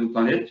good result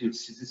on it. You'll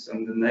see this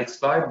on the next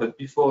slide. But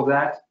before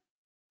that,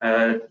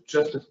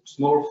 just a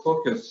small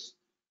focus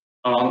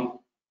on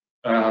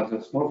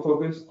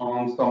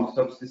some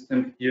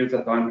subsystems here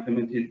that are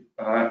implemented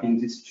in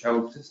this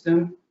CHAO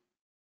system.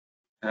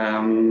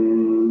 I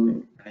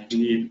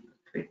need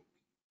click.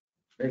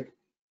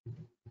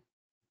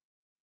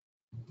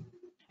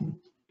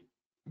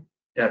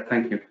 Yeah,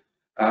 thank you.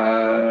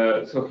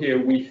 So here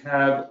we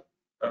have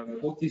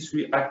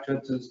 43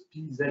 actuators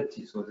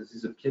PZT. So this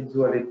is a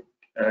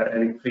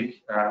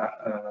piezoelectric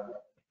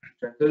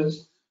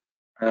actuators.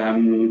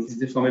 This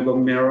deformable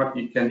mirror,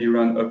 it can be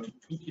run up to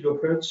 2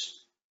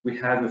 kilohertz. We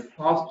have a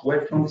fast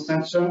wavefront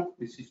sensor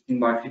with 15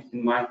 by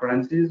 15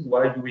 microlenses.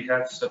 Why do we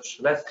have such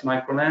less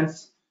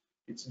microlens?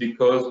 It's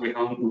because we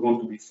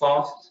want to be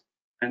fast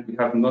and we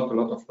have not a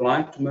lot of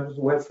light to measure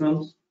the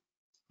wavefront,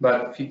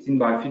 but 15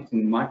 by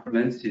 15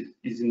 microlenses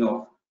is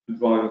enough to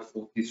drive a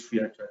 43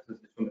 actuators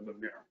deformable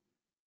mirror.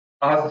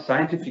 As a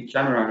scientific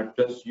camera, I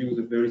just use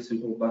a very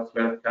simple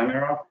backlight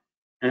camera,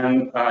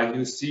 and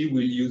you see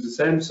we'll use the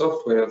same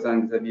software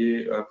than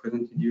Xavier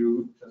presented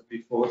you just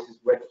before. This is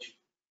WebTube.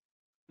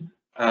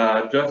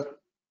 Just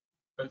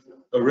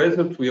a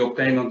result we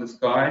obtained on the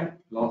sky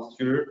last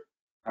year.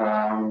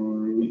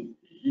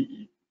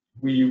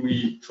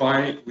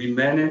 We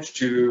managed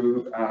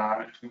to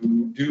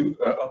do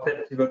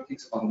adaptive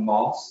optics on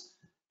Mars.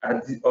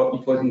 It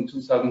was in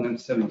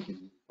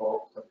 2017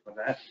 for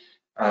that.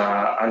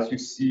 As you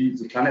see,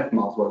 the planet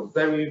Mars was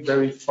very,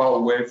 very far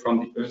away from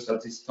the Earth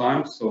at this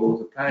time, so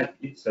the planet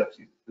itself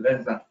is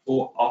less than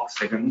 4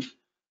 arcseconds.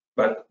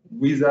 But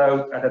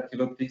without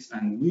adaptive optics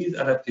and with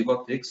adaptive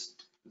optics,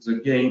 the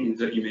gain in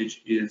the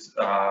image is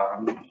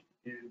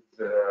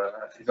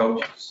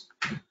obvious.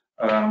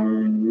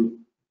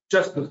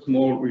 Just a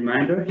small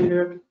reminder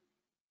here.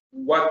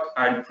 What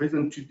I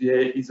present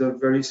today is a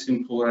very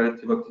simple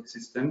adaptive optics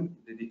system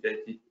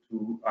dedicated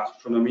to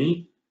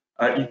astronomy.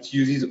 It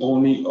uses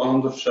only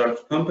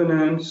on-the-shelf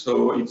components,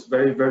 so it's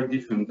very, very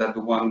different than the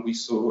one we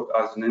saw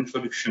as an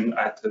introduction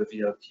at the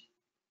VLT.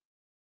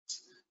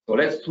 So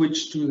let's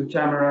switch to the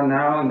camera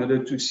now in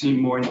order to see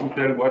more in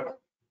detail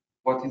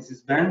what is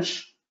this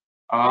bench.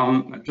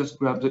 I just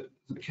grabbed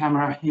the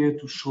camera here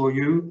to show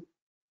you.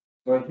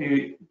 So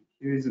here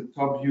is the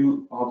top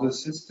view of the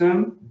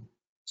system.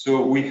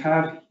 So we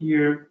have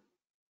here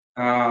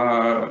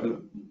a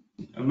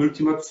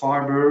multi-mode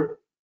fiber,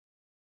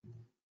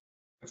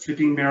 a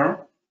flipping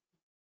mirror,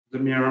 the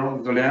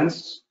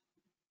lens,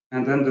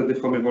 and then the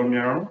deformable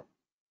mirror,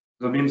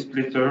 the beam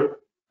splitter,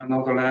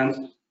 another lens,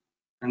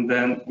 and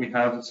then we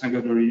have the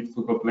secondary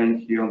focal plane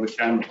here on the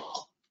camera.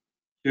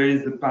 Here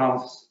is the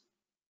path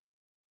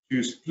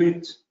to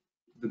split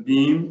the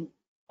beam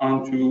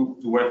onto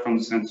the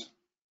wavefront sensor.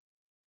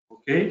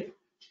 Okay,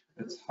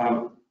 let's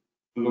have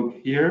a look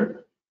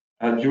here.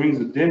 During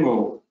the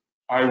demo,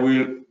 I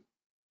will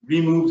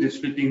remove this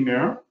flipping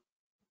mirror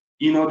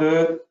in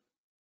order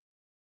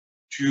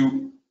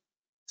to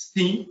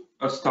see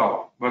a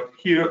star. But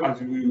here, as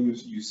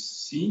you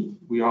see,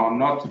 we are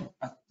not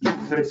at the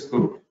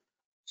telescope.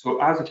 So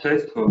as a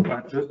telescope,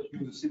 I just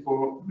use a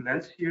simple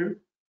lens here,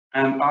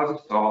 and as a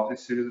star,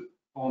 this is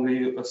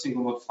only a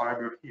single mode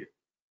fiber here.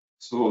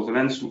 So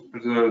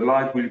the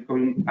light will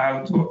come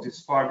out of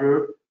this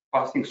fiber,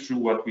 passing through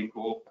what we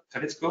call a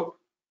telescope.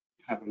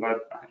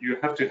 You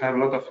have to have a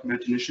lot of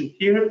imagination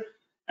here,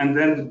 and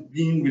then the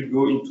beam will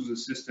go into the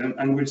system,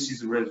 and we'll see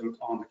the result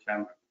on the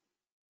camera.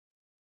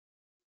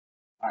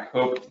 I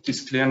hope it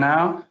is clear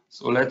now.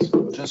 So let's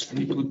just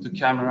reboot the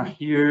camera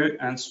here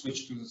and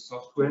switch to the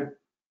software.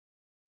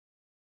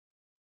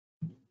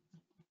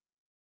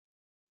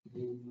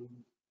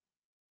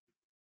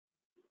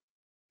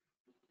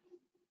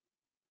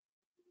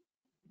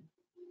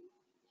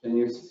 Can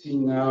you see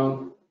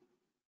now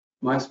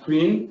my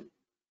screen?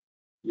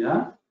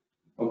 Yeah.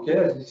 Okay,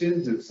 this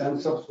is the same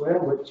software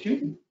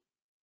WebTube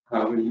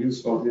I will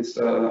use for this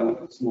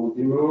small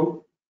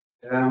demo.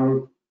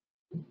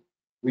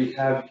 We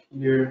have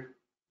here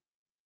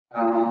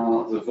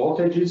the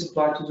voltages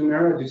applied to the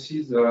mirror. You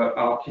see the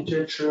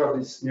architecture of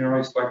this mirror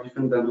is quite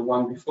different than the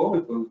one before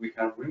because we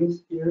have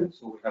rings here.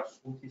 So we have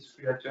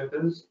 43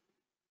 actuators.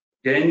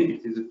 Again,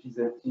 it is a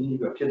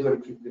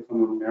piezoelectric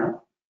deformable mirror.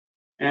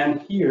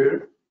 And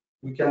here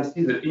we can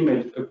see the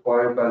image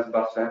acquired by the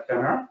backside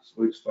camera.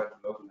 So it's quite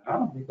blurred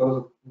now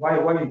because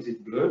why is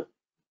it blurred?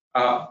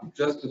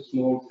 Just a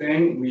small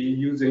thing, we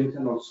use the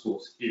internal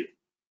source here.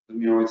 The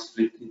mirror is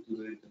split into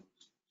the internal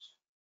source.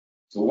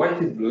 So why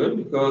it is blurred?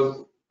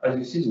 Because as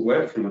you see, the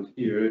wavefront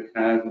here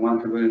has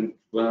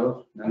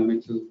 112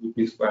 nanometers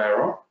mean square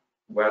error.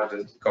 Where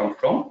does it come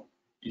from?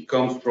 It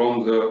comes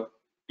from the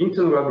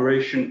internal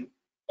aberration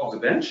of the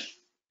bench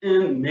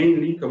and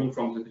mainly coming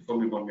from the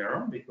deformable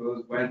mirror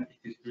because when it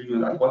is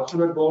driven at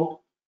 100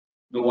 volt,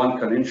 no one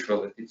can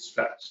ensure that it's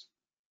flat.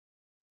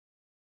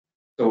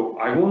 So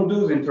I won't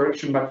do the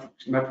interaction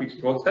matrix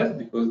process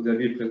because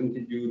David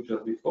presented you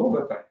just before,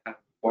 but I have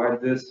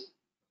acquired this.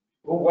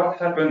 Well, what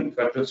happened if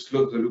I just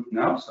close the loop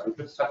now? So I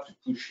just have to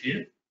push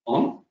here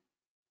on.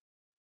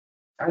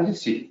 As you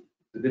see,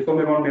 the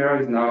deformable mirror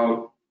has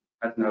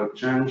now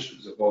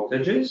changed the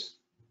voltages.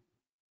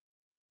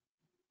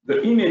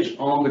 The image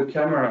on the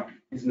camera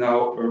is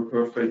now a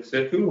perfect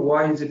circle.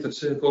 Why is it a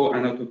circle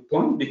and not a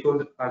point?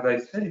 Because as I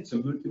said, it's a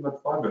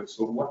multi-mode fiber.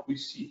 So what we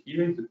see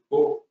here is the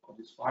core of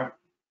this fiber.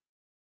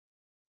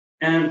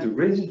 And the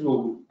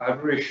residual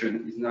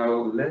aberration is now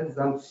less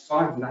than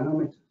 5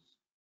 nanometers,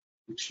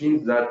 which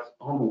means that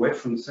on the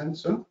wavefront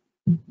sensor,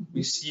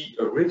 we see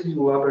a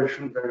residual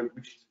aberration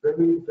which is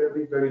very,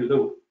 very, very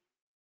low,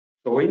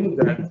 showing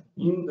that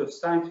in the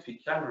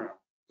scientific camera,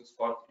 the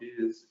spot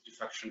is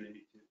diffraction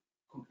limited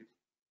completely.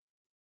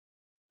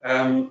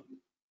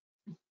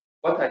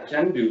 What I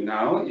can do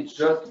now is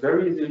just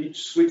very easily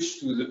switch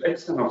to the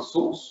external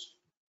source.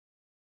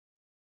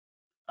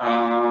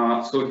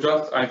 So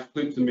just I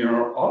flip the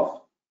mirror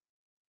off.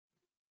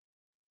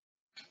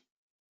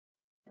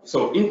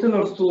 So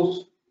internal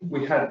source,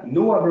 we had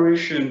no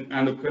aberration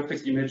and a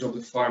perfect image of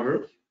the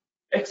fiber.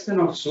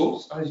 External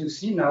source, as you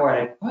see now,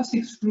 I pass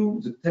it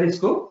through the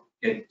telescope.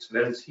 Okay, it's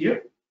lens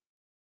here,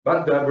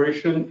 but the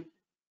aberration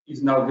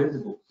is now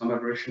visible. Some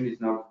aberration is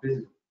now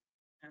visible,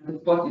 and the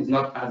spot is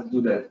not as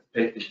good as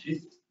expected.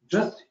 It's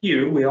just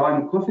here we are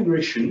in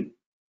configuration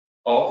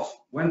of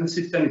when the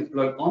system is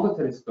plugged on the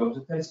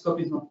telescope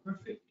is not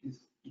perfect.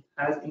 It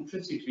has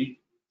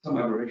intrinsically some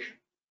aberration.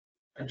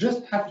 I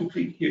just have to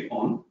click here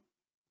on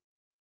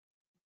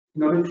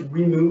in order to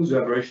remove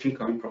the aberration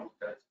coming from the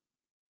telescope.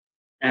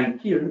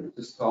 And here,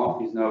 the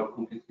star is now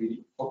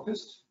completely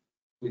focused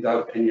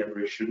without any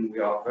aberration. We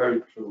are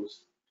very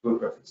close to a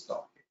perfect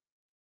star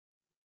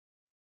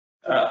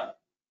here.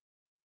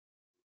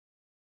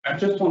 I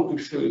just want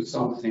to show you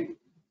something.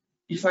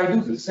 If I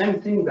do the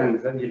same thing than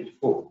Xavier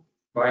before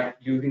by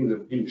using the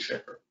beam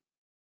shaper,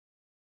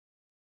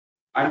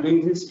 I'm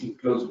doing this in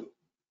closed loop.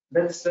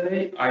 Let's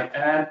say I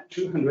add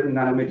 200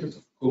 nanometers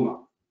of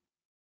coma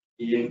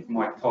in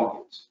my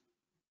target.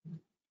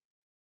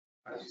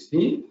 As you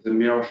see, the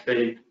mirror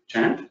shape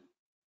changed.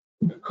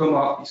 A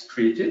coma is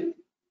created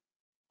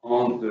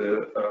on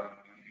the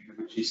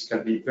which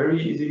can be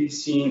very easily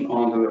seen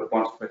on the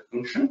point spread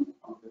function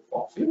of the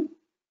far field.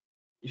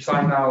 If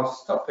I now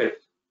stop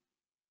it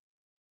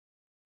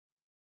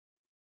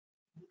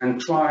and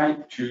try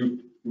to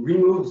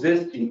remove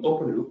this in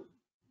open loop,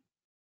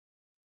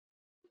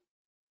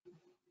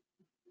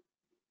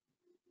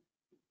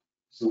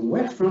 the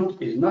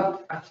wavefront is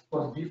not as it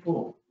was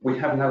before. We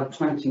have now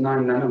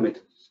 29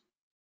 nanometers.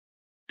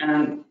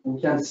 And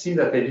we can see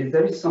that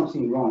there is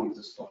something wrong in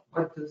the spot.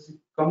 What does it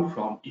come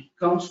from? It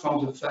comes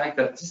from the fact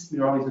that this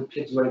mirror is a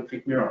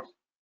piezoelectric mirror.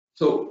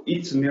 So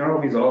it's a mirror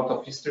with a lot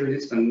of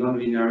hysteresis and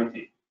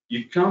non-linearity.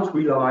 You can't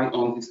rely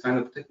on this kind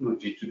of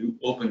technology to do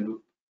open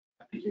loop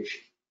application.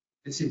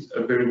 This is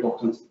a very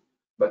important thing.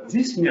 But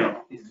this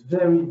mirror is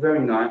very, very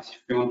nice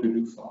if you want to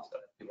do fast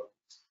adaptive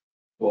optics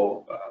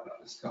for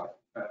sky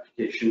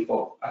application,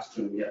 for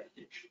astronomy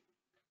application.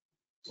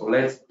 So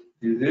let's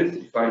do this.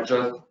 If I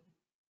just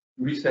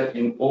reset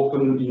in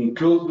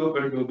closed loop a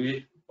little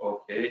bit,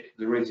 okay,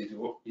 the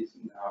residual is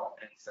now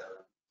at 6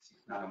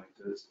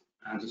 nanometers,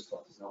 and the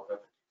spot is now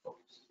perfectly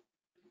focused.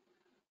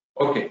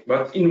 Okay,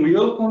 but in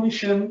real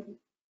condition,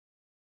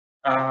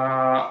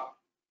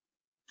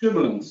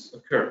 turbulence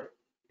occur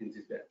in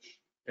this bench,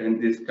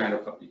 in this kind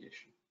of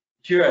application.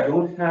 Here I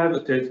don't have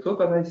a telescope,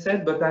 as I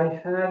said, but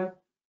I have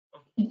a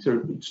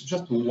heater. It's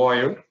just a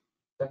wire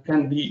that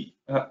can be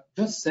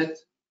just set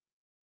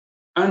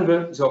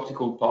under the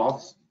optical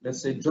path,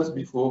 let's say just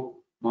before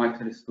my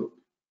telescope.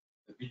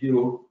 The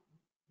video,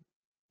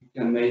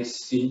 you may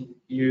see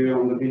here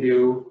on the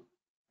video,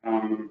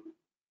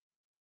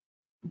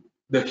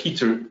 the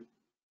heater,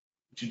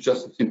 which is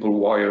just a simple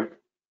wire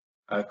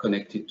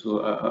connected to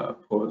a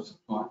power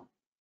supply.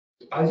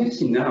 As you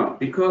see now,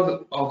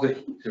 because of the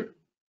heater,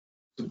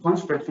 the point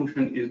spread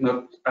function is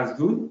not as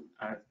good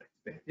as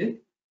expected,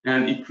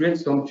 and it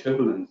creates some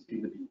turbulence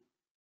in the beam.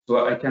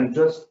 So I can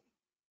just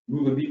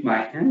move a bit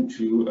my hand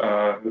to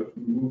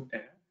remove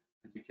air,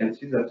 and you can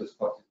see that the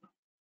spot is not.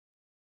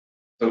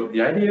 So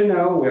the idea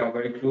now, we are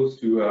very close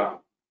to a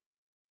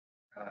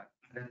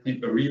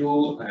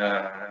real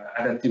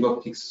adaptive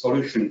optics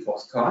solution for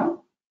sky,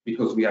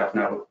 because we have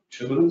now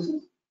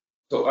turbulences.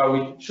 So I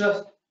will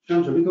just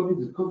change a little bit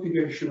the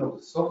configuration of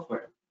the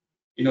software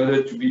in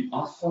order to be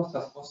as fast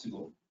as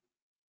possible.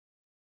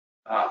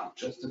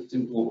 Just a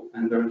simple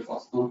and very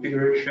fast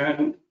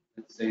configuration.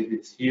 Let's say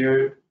this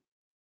here,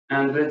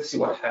 and let's see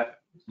what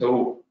happens.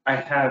 So I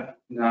have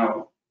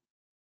now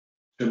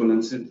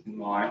turbulences in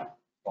my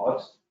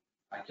spot.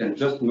 I can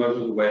just measure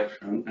the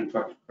waveform and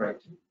try to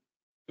correct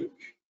it.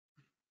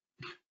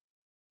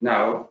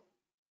 Now,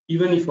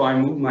 even if I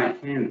move my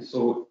hand,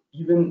 so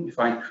even if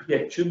I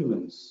create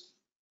turbulence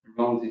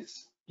around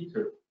this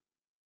heater,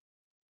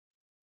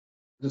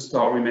 the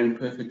star remains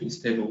perfectly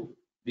stable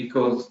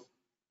because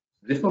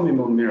the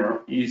deformable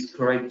mirror is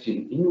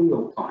correcting in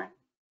real time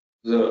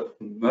the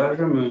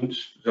measurement,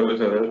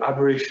 the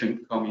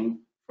aberration coming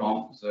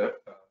from the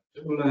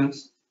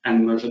turbulence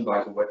and measured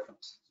by the waveform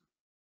sensor.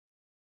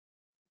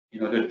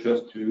 In order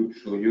just to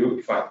show you,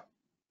 if I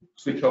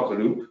switch off the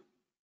loop,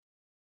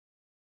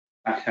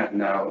 I have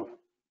now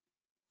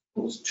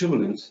those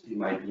turbulence in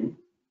my beam.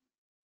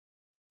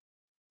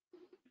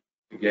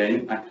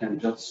 Again, I can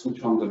just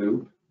switch on the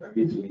loop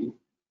very easily.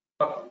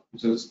 But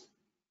just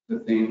the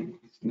thing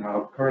is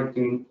now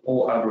correcting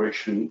all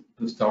aberration,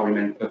 the star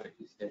remains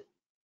perfectly stable.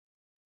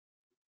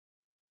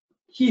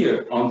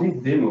 Here on this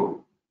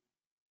demo,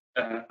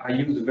 I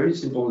use a very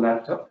simple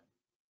laptop.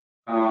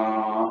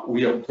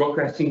 We are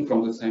broadcasting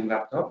from the same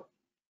laptop.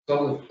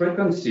 So the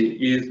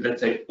frequency is,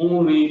 let's say,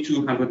 only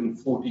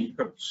 240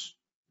 hertz,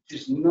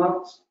 which is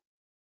not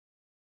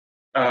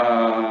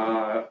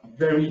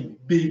very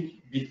big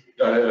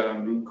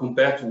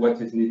compared to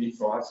what is needed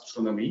for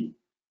astronomy.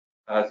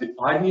 The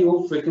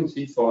ideal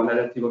frequency for an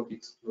adaptive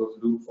optics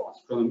closed loop for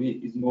astronomy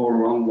is more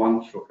around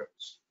 1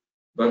 kHz.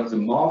 But the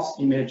Mars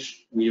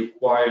image we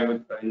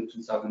acquired in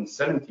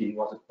 2017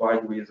 was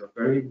acquired with a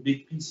very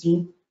big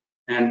PC,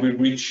 and we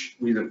reached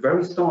with a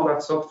very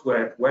standard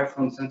software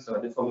waveform sensor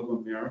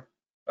deformable mirror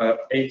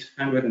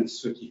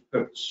 830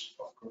 Hz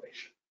of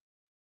correlation.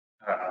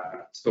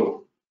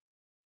 So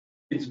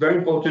it's very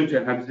important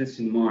to have this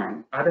in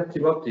mind.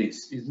 Adaptive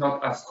optics is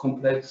not as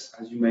complex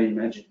as you may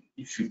imagine.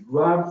 If you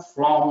grab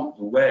from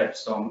the web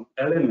some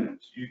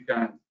elements, you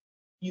can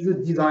either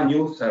design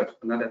yourself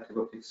an adaptive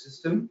optics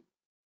system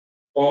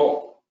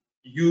or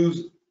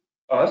use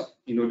us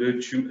in order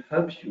to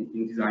help you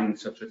in designing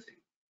such a thing.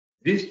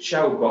 This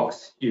Chow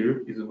box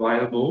here is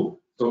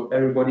available, so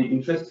everybody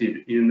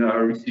interested in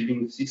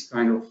receiving this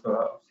kind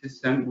of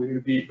system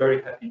will be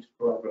very happy to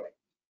collaborate.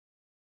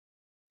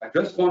 I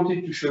just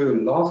wanted to show you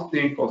the last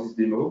thing for this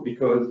demo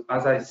because,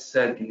 as I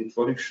said in the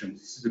introduction,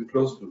 this is a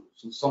closed loop.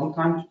 So from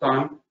time to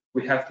time,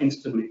 we have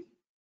instability.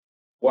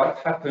 What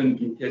happens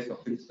in case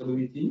of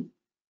instability?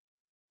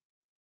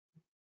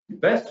 The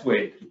best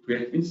way to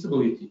create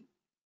instability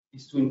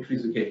is to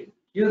increase the gain.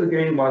 Here the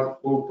gain was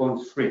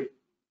 0.3.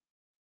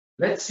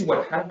 Let's see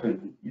what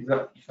happens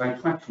if I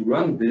try to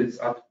run this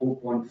at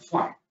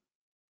 0.5.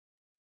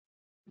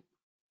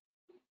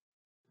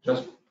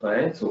 Just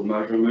play, so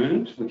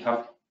measurement, we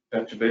have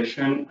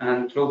perturbation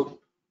and closed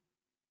loop.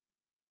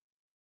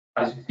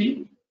 As you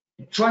see,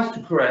 it tries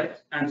to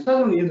correct, and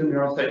suddenly the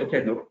mirror says,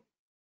 okay, no,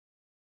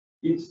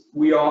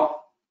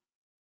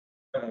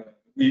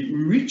 we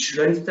reach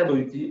the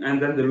instability,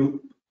 and then the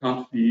loop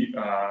can't be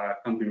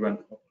run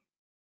properly.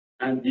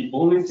 And the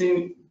only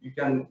thing you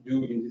can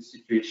do in this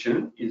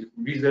situation is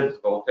reset the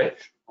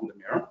voltage on the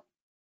mirror.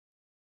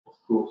 Of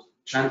course,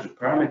 change the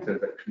parameters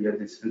that create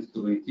this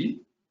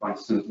instability, for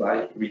instance,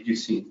 by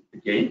reducing the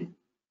gain,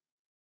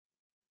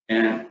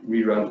 and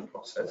rerun the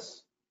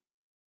process,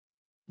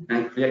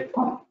 and create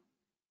one.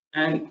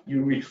 And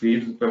you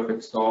retrieve the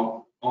perfect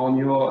star on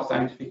your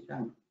scientific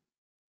camera.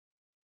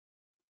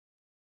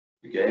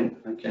 Again,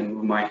 I can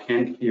move my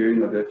hand here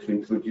in order to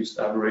introduce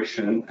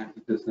aberration, and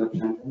it does not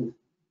change anything.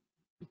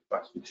 If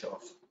I switch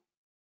off,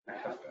 I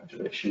have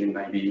perturbation in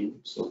my beam,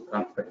 so the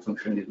current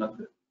function is not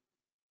good.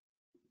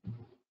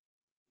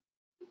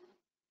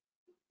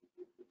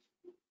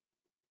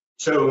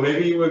 So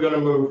maybe we're going to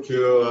move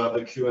to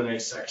the Q&A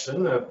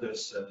section of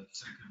this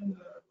second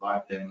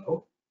live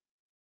demo.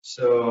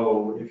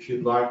 So if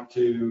you'd like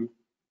to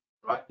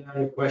write down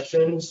your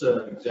questions,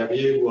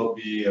 Xavier will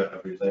be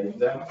relaying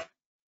them.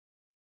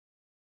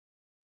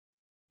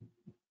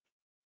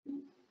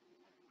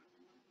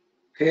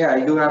 Okay,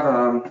 I do have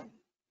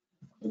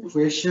a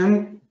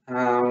question.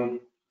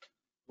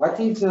 What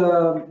is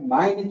the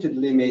magnitude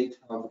limit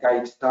of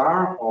guide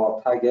star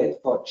or target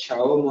for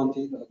Chow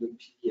mounted on the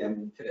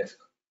PDM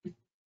telescope?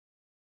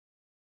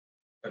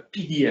 A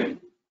PDM.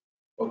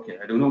 Okay,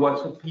 I don't know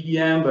what's a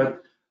PDM,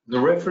 but the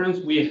reference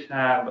we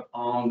have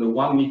on the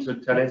 1 meter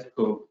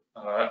telescope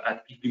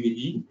at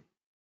Pygmalion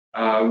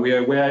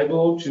we're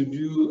able to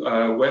do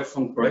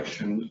wavefront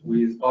correction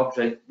with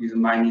object with a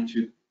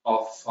magnitude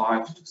of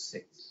 5 to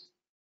 6.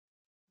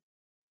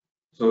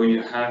 So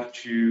you have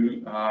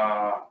to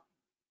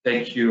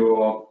take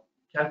your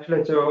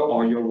calculator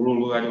or your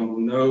ruler, I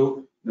don't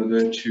know, in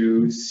order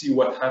to see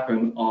what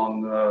happened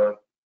on the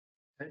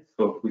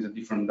telescope with a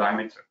different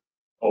diameter.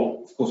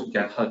 Oh, of course, we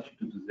can help you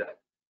to do that.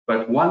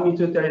 But 1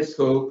 meter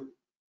telescope,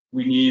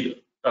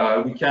 we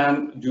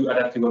can do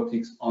adaptive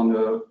optics on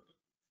a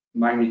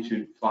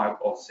magnitude 5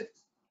 or 6.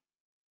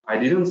 I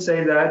didn't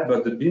say that,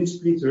 but the beam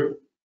splitter,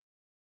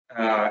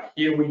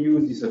 here we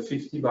use this a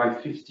 50 by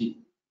 50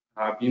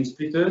 beam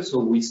splitter. So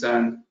we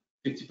send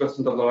 50%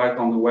 of the light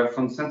on the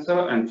wavefront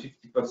sensor and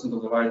 50%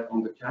 of the light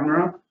on the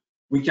camera.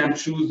 We can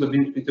choose the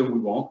beam splitter we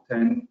want,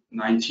 10,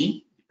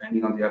 90,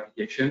 depending on the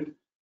application.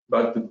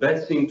 But the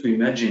best thing to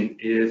imagine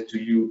is to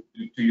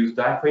use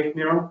direct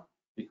mirror,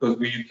 because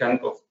you can,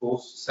 of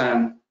course,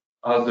 send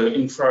the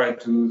infrared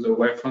to the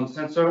wavefront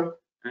sensor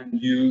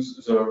and use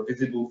the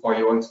visible for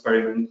your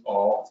experiment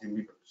or the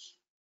reverse.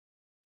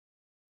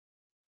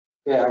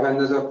 Okay, I have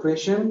another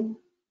question.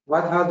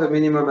 What are the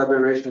minimum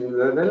aberration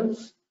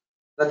levels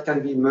that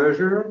can be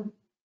measured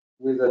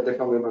with a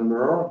deformable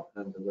mirror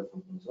and the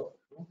wavefront sensor?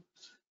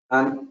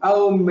 And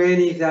how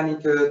many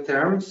Wernicke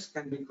terms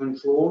can be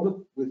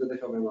controlled with the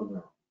deformable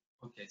mirror?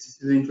 Okay, this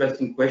is an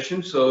interesting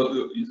question. So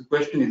the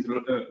question is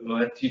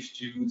relative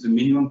to the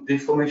minimum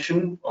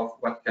deformation of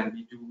what can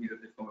be done with a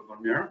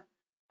deformable mirror.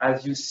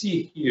 As you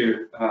see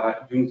here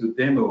during the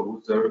demo,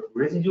 the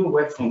residual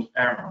wavefront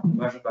error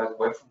measured by the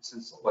wavefront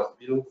sensor was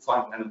below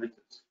 5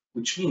 nanometers,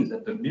 which means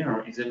that the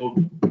mirror is able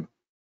to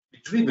be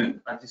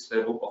driven at this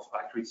level of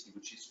accuracy,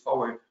 which is far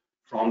away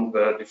from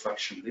the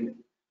diffraction limit.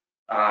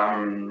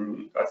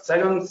 A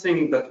second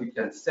thing that we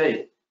can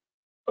say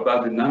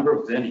about the number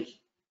of Wernicke,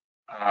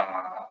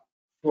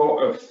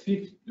 for a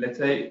fifth, let's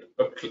say,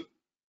 a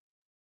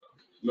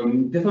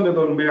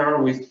deformable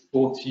mirror with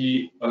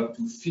 40 up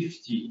to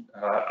 50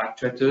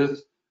 actuators,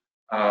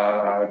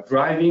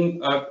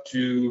 driving up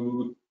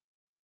to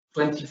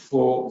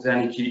 24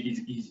 Wernicke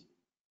is easy.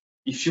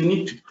 If you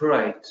need to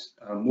create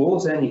more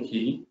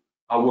Wernicke,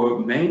 our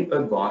main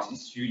advice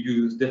is to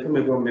use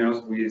deformable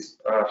mirrors with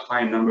a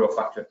high number of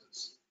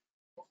actuators.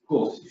 Of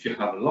course, if you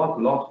have a lot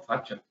of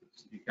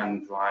actuators, you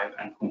can drive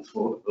and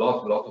control a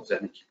lot of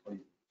Wernicke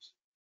polygons.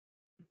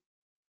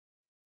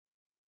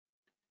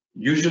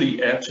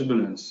 Usually, air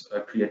turbulence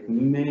create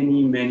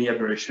many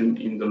aberrations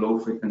in the low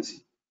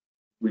frequency,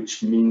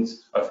 which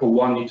means for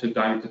 1 meter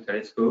diameter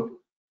telescope,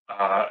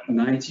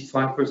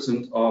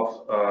 95%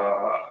 of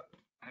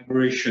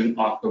aberration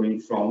are coming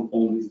from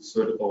only the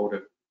third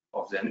order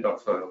of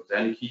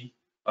Wernicke,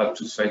 up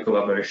to spherical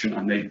aberration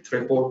and maybe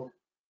triple,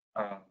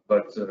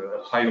 but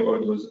higher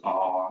orders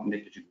are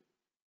negligible.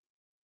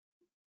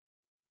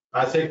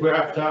 I think we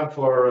have time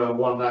for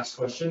one last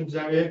question,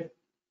 Xavier.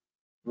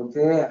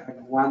 Okay, I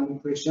have one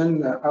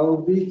question. How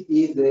big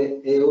is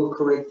the AO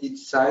corrected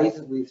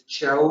size with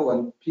Chow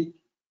and peak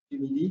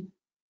PVD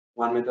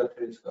 1 meter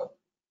telescope?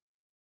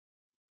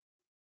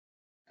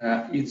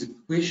 Its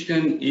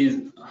question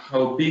is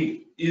how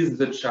big is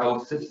the Chow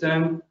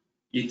system?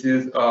 It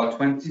is a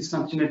 20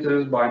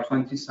 centimeters by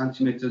 20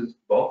 centimeters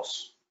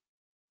box,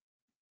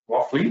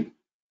 roughly,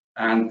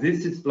 and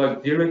this is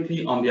plugged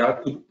directly on the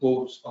output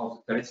ports of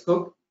the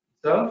telescope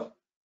itself.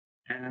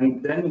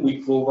 And then we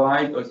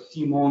provide a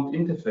C-mount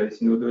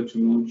interface in order to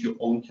mount your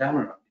own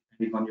camera,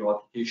 depending on your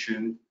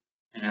application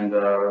and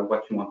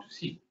what you want to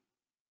see.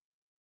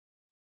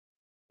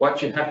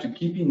 What you have to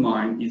keep in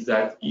mind is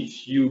that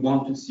if you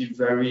want to see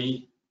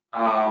very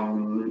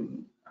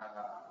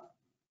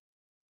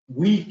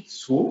weak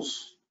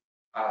source,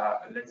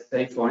 let's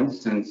say, for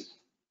instance,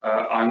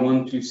 I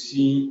want to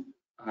see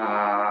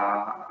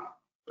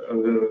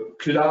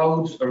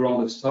clouds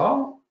around a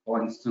star, for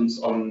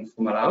instance, on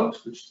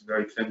formalhaut, which is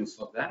very famous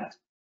for that.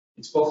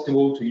 It's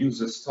possible to use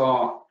the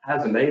star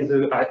as a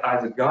laser,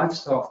 as a guide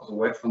star for the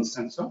wavefront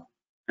sensor,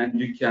 and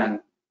you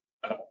can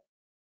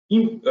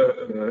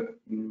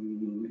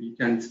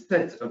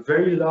set a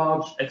very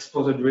large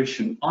exposure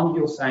duration on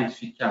your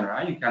scientific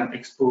camera. You can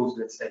expose,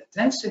 let's say,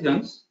 10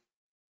 seconds,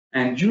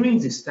 and during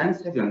this 10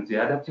 seconds, the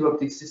adaptive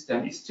optics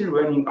system is still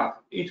running at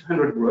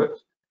 800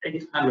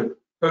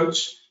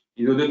 Hertz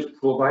in order to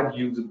provide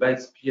you the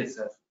best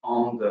PSF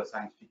on the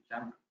scientific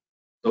camera.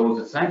 So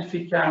the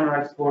scientific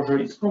camera exposure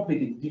is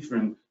completely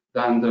different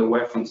than the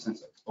wavefront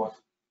sensor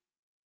exposure.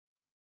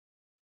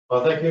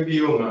 Well, thank you,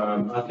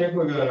 Guillaume. I think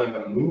we're going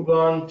to move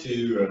on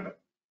to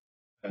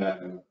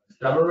a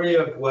summary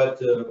of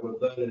what we've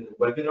done in the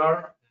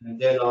webinar, and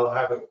then I'll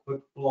have a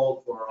quick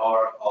poll for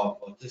our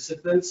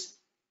participants.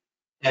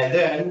 And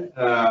then,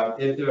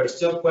 if there are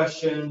still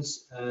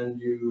questions and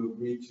you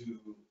agree to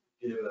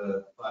give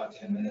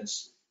 5-10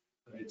 minutes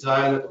of your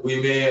time, we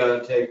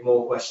may take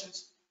more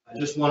questions. I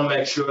just want to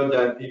make sure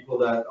that people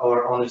that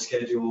are on the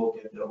schedule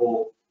get the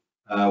whole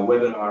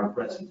webinar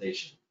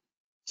presentation.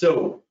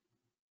 So,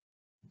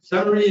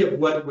 summary of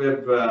what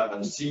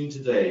we've seen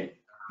today.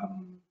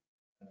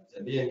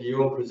 Xavier and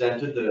Guillaume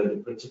presented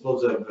the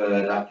principles of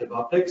adaptive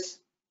optics.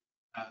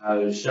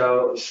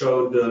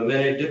 showed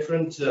many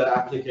different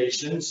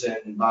applications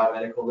in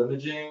biomedical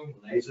imaging,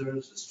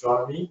 lasers,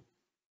 astronomy,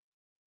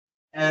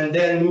 and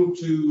then moved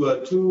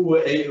to two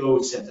AO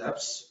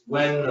setups.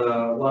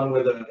 One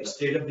with a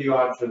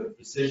state-of-the-art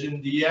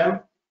precision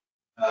DM,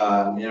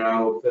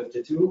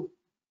 52,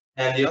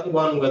 and the other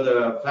one with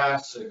a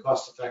fast,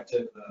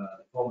 cost-effective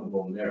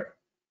deformable mirror.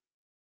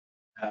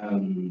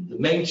 The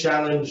main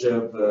challenge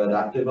of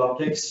adaptive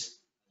optics,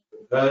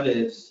 we've heard,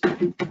 is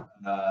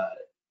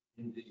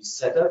in these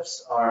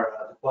setups are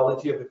the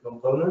quality of the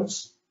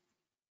components.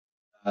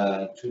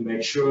 To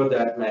make sure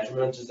that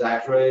measurement is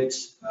accurate,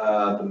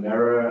 the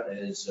mirror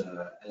is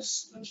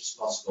as much as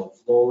possible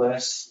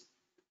flawless.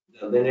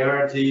 The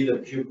linearity, the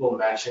pupil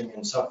matching,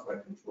 and software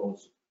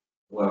controls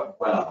work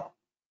well.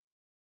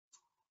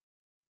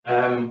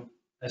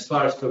 As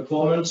far as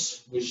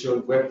performance, we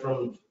showed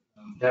wavefront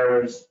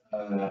mirrors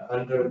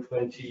under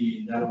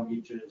 20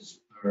 nanometers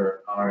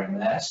per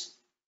RMS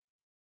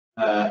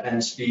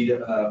and speed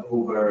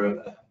over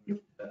 100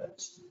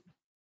 Hz.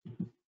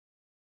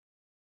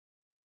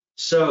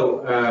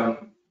 So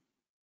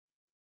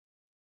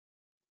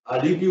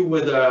I'll leave you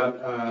with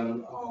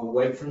a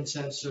wavefront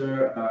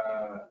sensor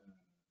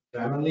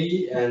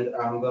family, and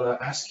I'm going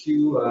to ask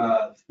you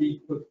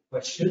 3 quick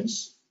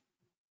questions.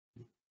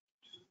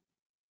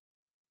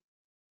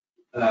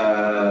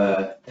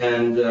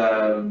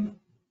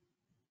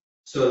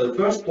 So the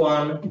first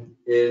one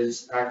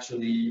is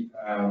actually,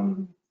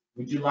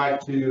 would you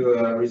like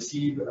to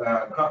receive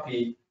a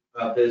copy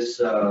of this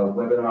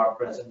webinar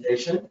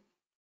presentation?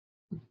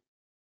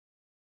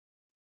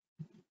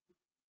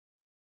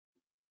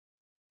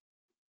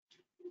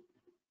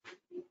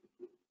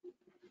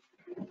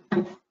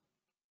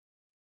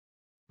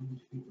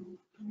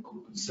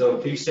 So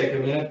please take a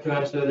minute to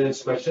answer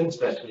this question,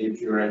 especially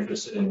if you're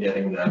interested in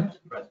getting that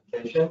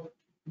presentation.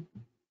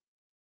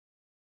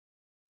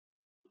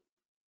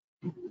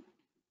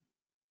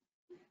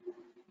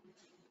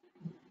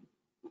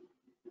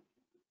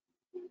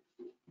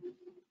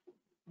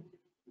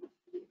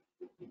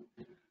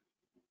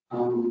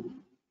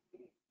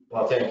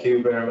 Well, thank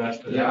you very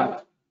much for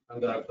that. I'm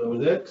going to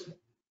close it.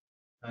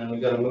 And we're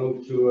going to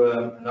move to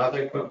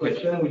another quick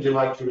question. Would you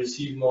like to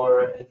receive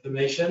more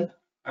information?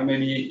 How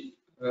many?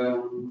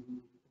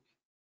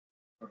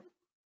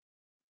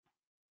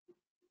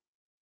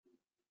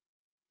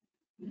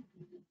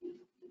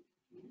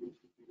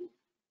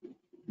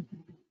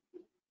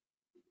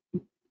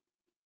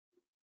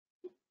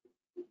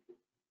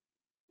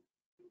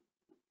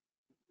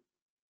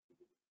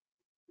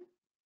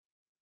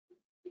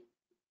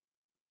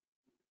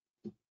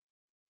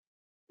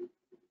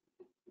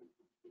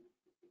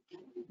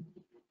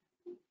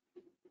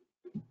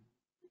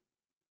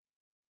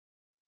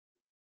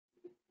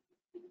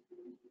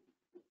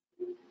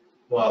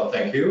 Well,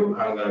 thank you.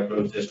 I'm going to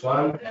close this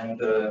one. And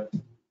the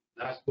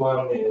last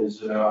one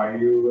is, are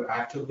you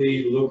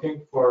actively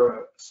looking for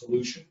a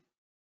solution?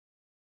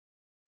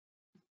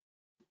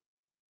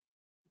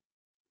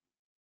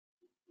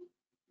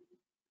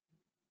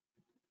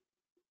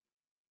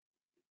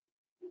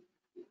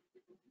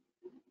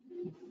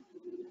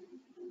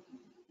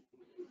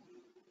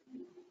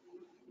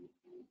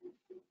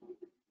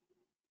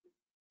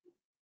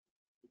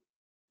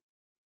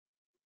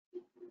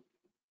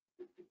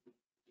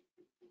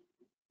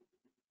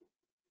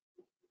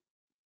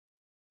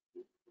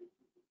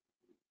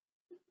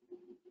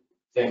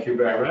 Thank you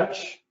very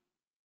much.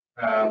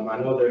 I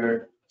know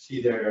there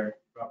are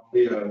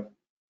probably a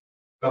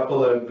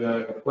couple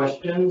of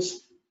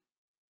questions,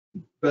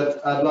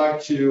 but I'd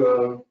like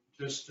to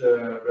just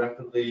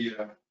rapidly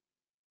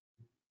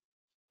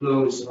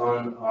close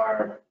on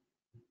our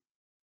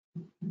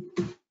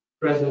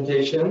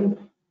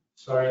presentation.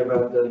 Sorry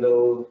about the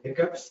little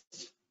hiccups.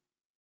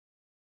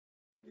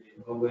 We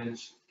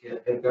always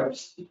get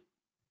hiccups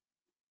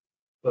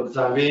for the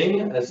time being.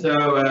 And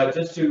so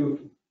just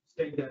to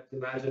state that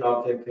Imagine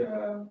Optic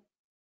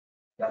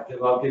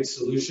adaptive optic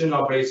solution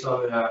operates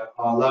on a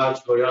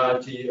large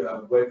variety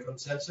of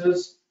wavefront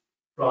sensors,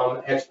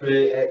 from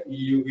X-ray,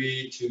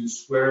 EUV to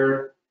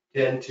square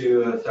 10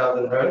 to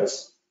 1000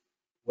 Hertz,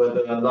 with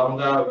a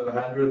lambda of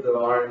 100 of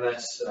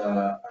RMS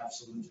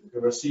absolute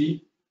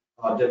accuracy,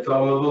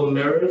 deformable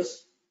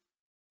mirrors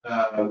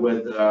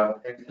with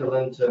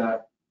excellent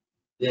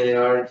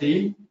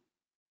linearity,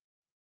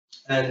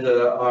 and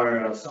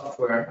our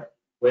software,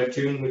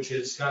 WaveTune, which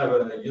is kind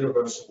of a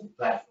universal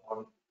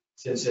platform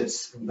since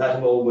it's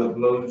compatible with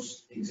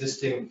most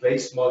existing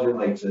phase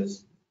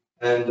modulators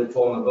and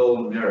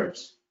deformable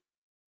mirrors.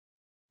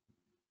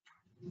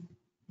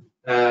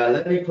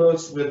 Let me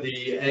close with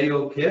the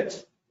AO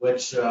kit,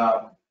 which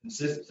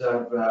consists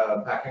of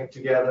packing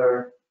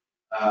together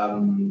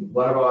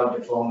one of our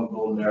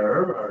deformable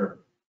mirror,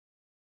 or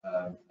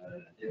a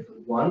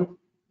different one,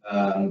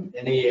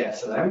 any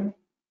SLM,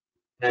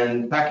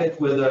 and pack it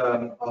with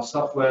our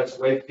software's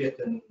WaveKit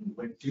and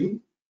WaveTune,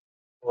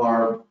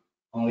 or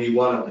only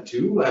one of the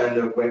two, and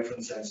a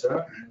wavefront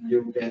sensor, and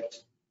you'll get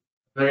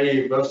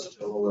very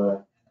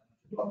versatile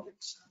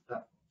optics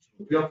platform.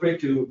 So feel free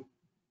to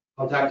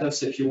contact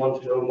us if you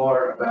want to know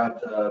more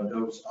about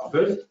those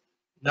offers.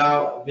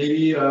 Now,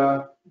 maybe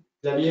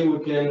Xavier, we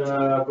can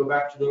go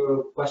back to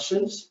the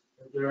questions.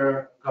 There are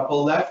a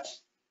couple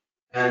left,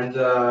 and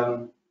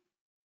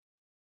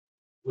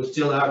we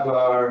still have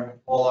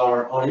all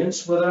our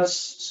audience with us,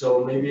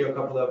 so maybe a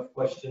couple of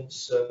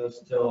questions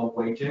still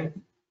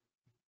waiting.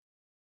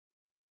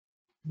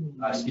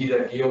 I see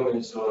that Guillaume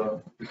is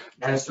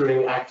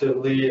answering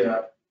actively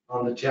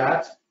on the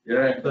chat.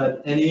 Yeah.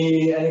 But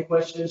any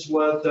questions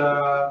worth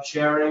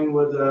sharing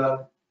with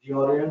the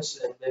audience,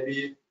 and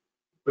maybe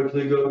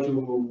quickly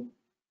go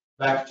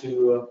back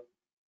to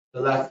the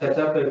last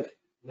setup if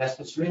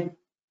necessary.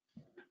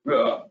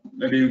 Well,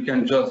 maybe we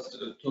can just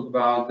talk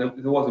about,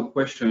 there was a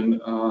question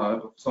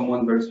of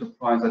someone very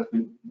surprised that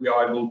we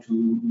are able to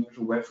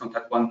measure wavefront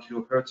at 1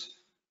 kilohertz.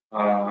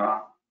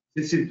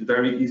 This is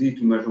very easy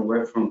to measure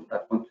wavefront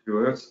at 1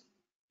 kilohertz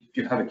if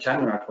you have a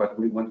camera at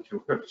 1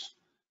 kilohertz.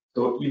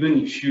 So even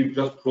if you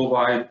just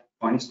provide,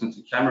 for instance,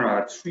 a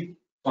camera at 3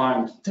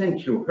 times 10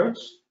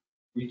 kilohertz,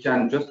 we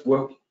can just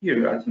work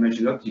here at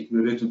Imaging Optic in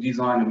order to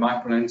design a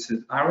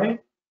microlenses array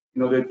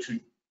in order to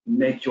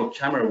make your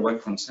camera a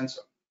wavefront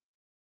sensor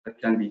that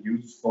can be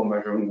used for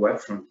measuring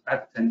wavefront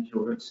at 10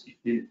 kilohertz if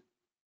needed.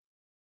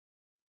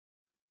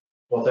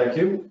 Well, thank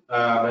you.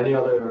 Any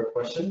other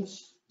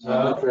questions?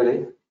 Not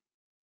really.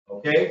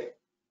 Okay.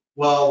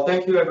 Well,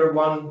 thank you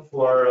everyone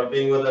for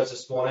being with us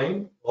this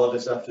morning, or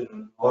this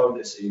afternoon, or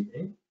this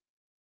evening.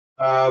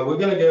 We're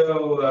going to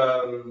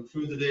go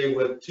through the day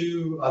with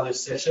 2 other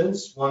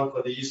sessions, one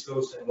for the East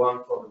Coast and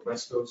one for the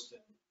West Coast in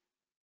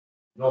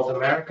North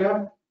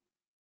America.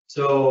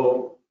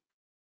 So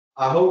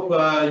I hope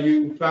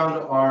you found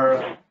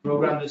our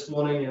program this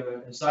morning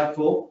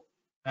insightful,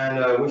 and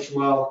I wish you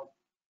well.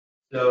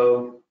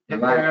 So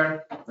take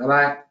care.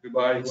 Bye-bye.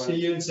 Goodbye. And see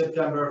you in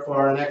September for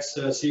our next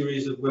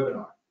series of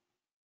webinars.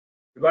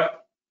 Goodbye.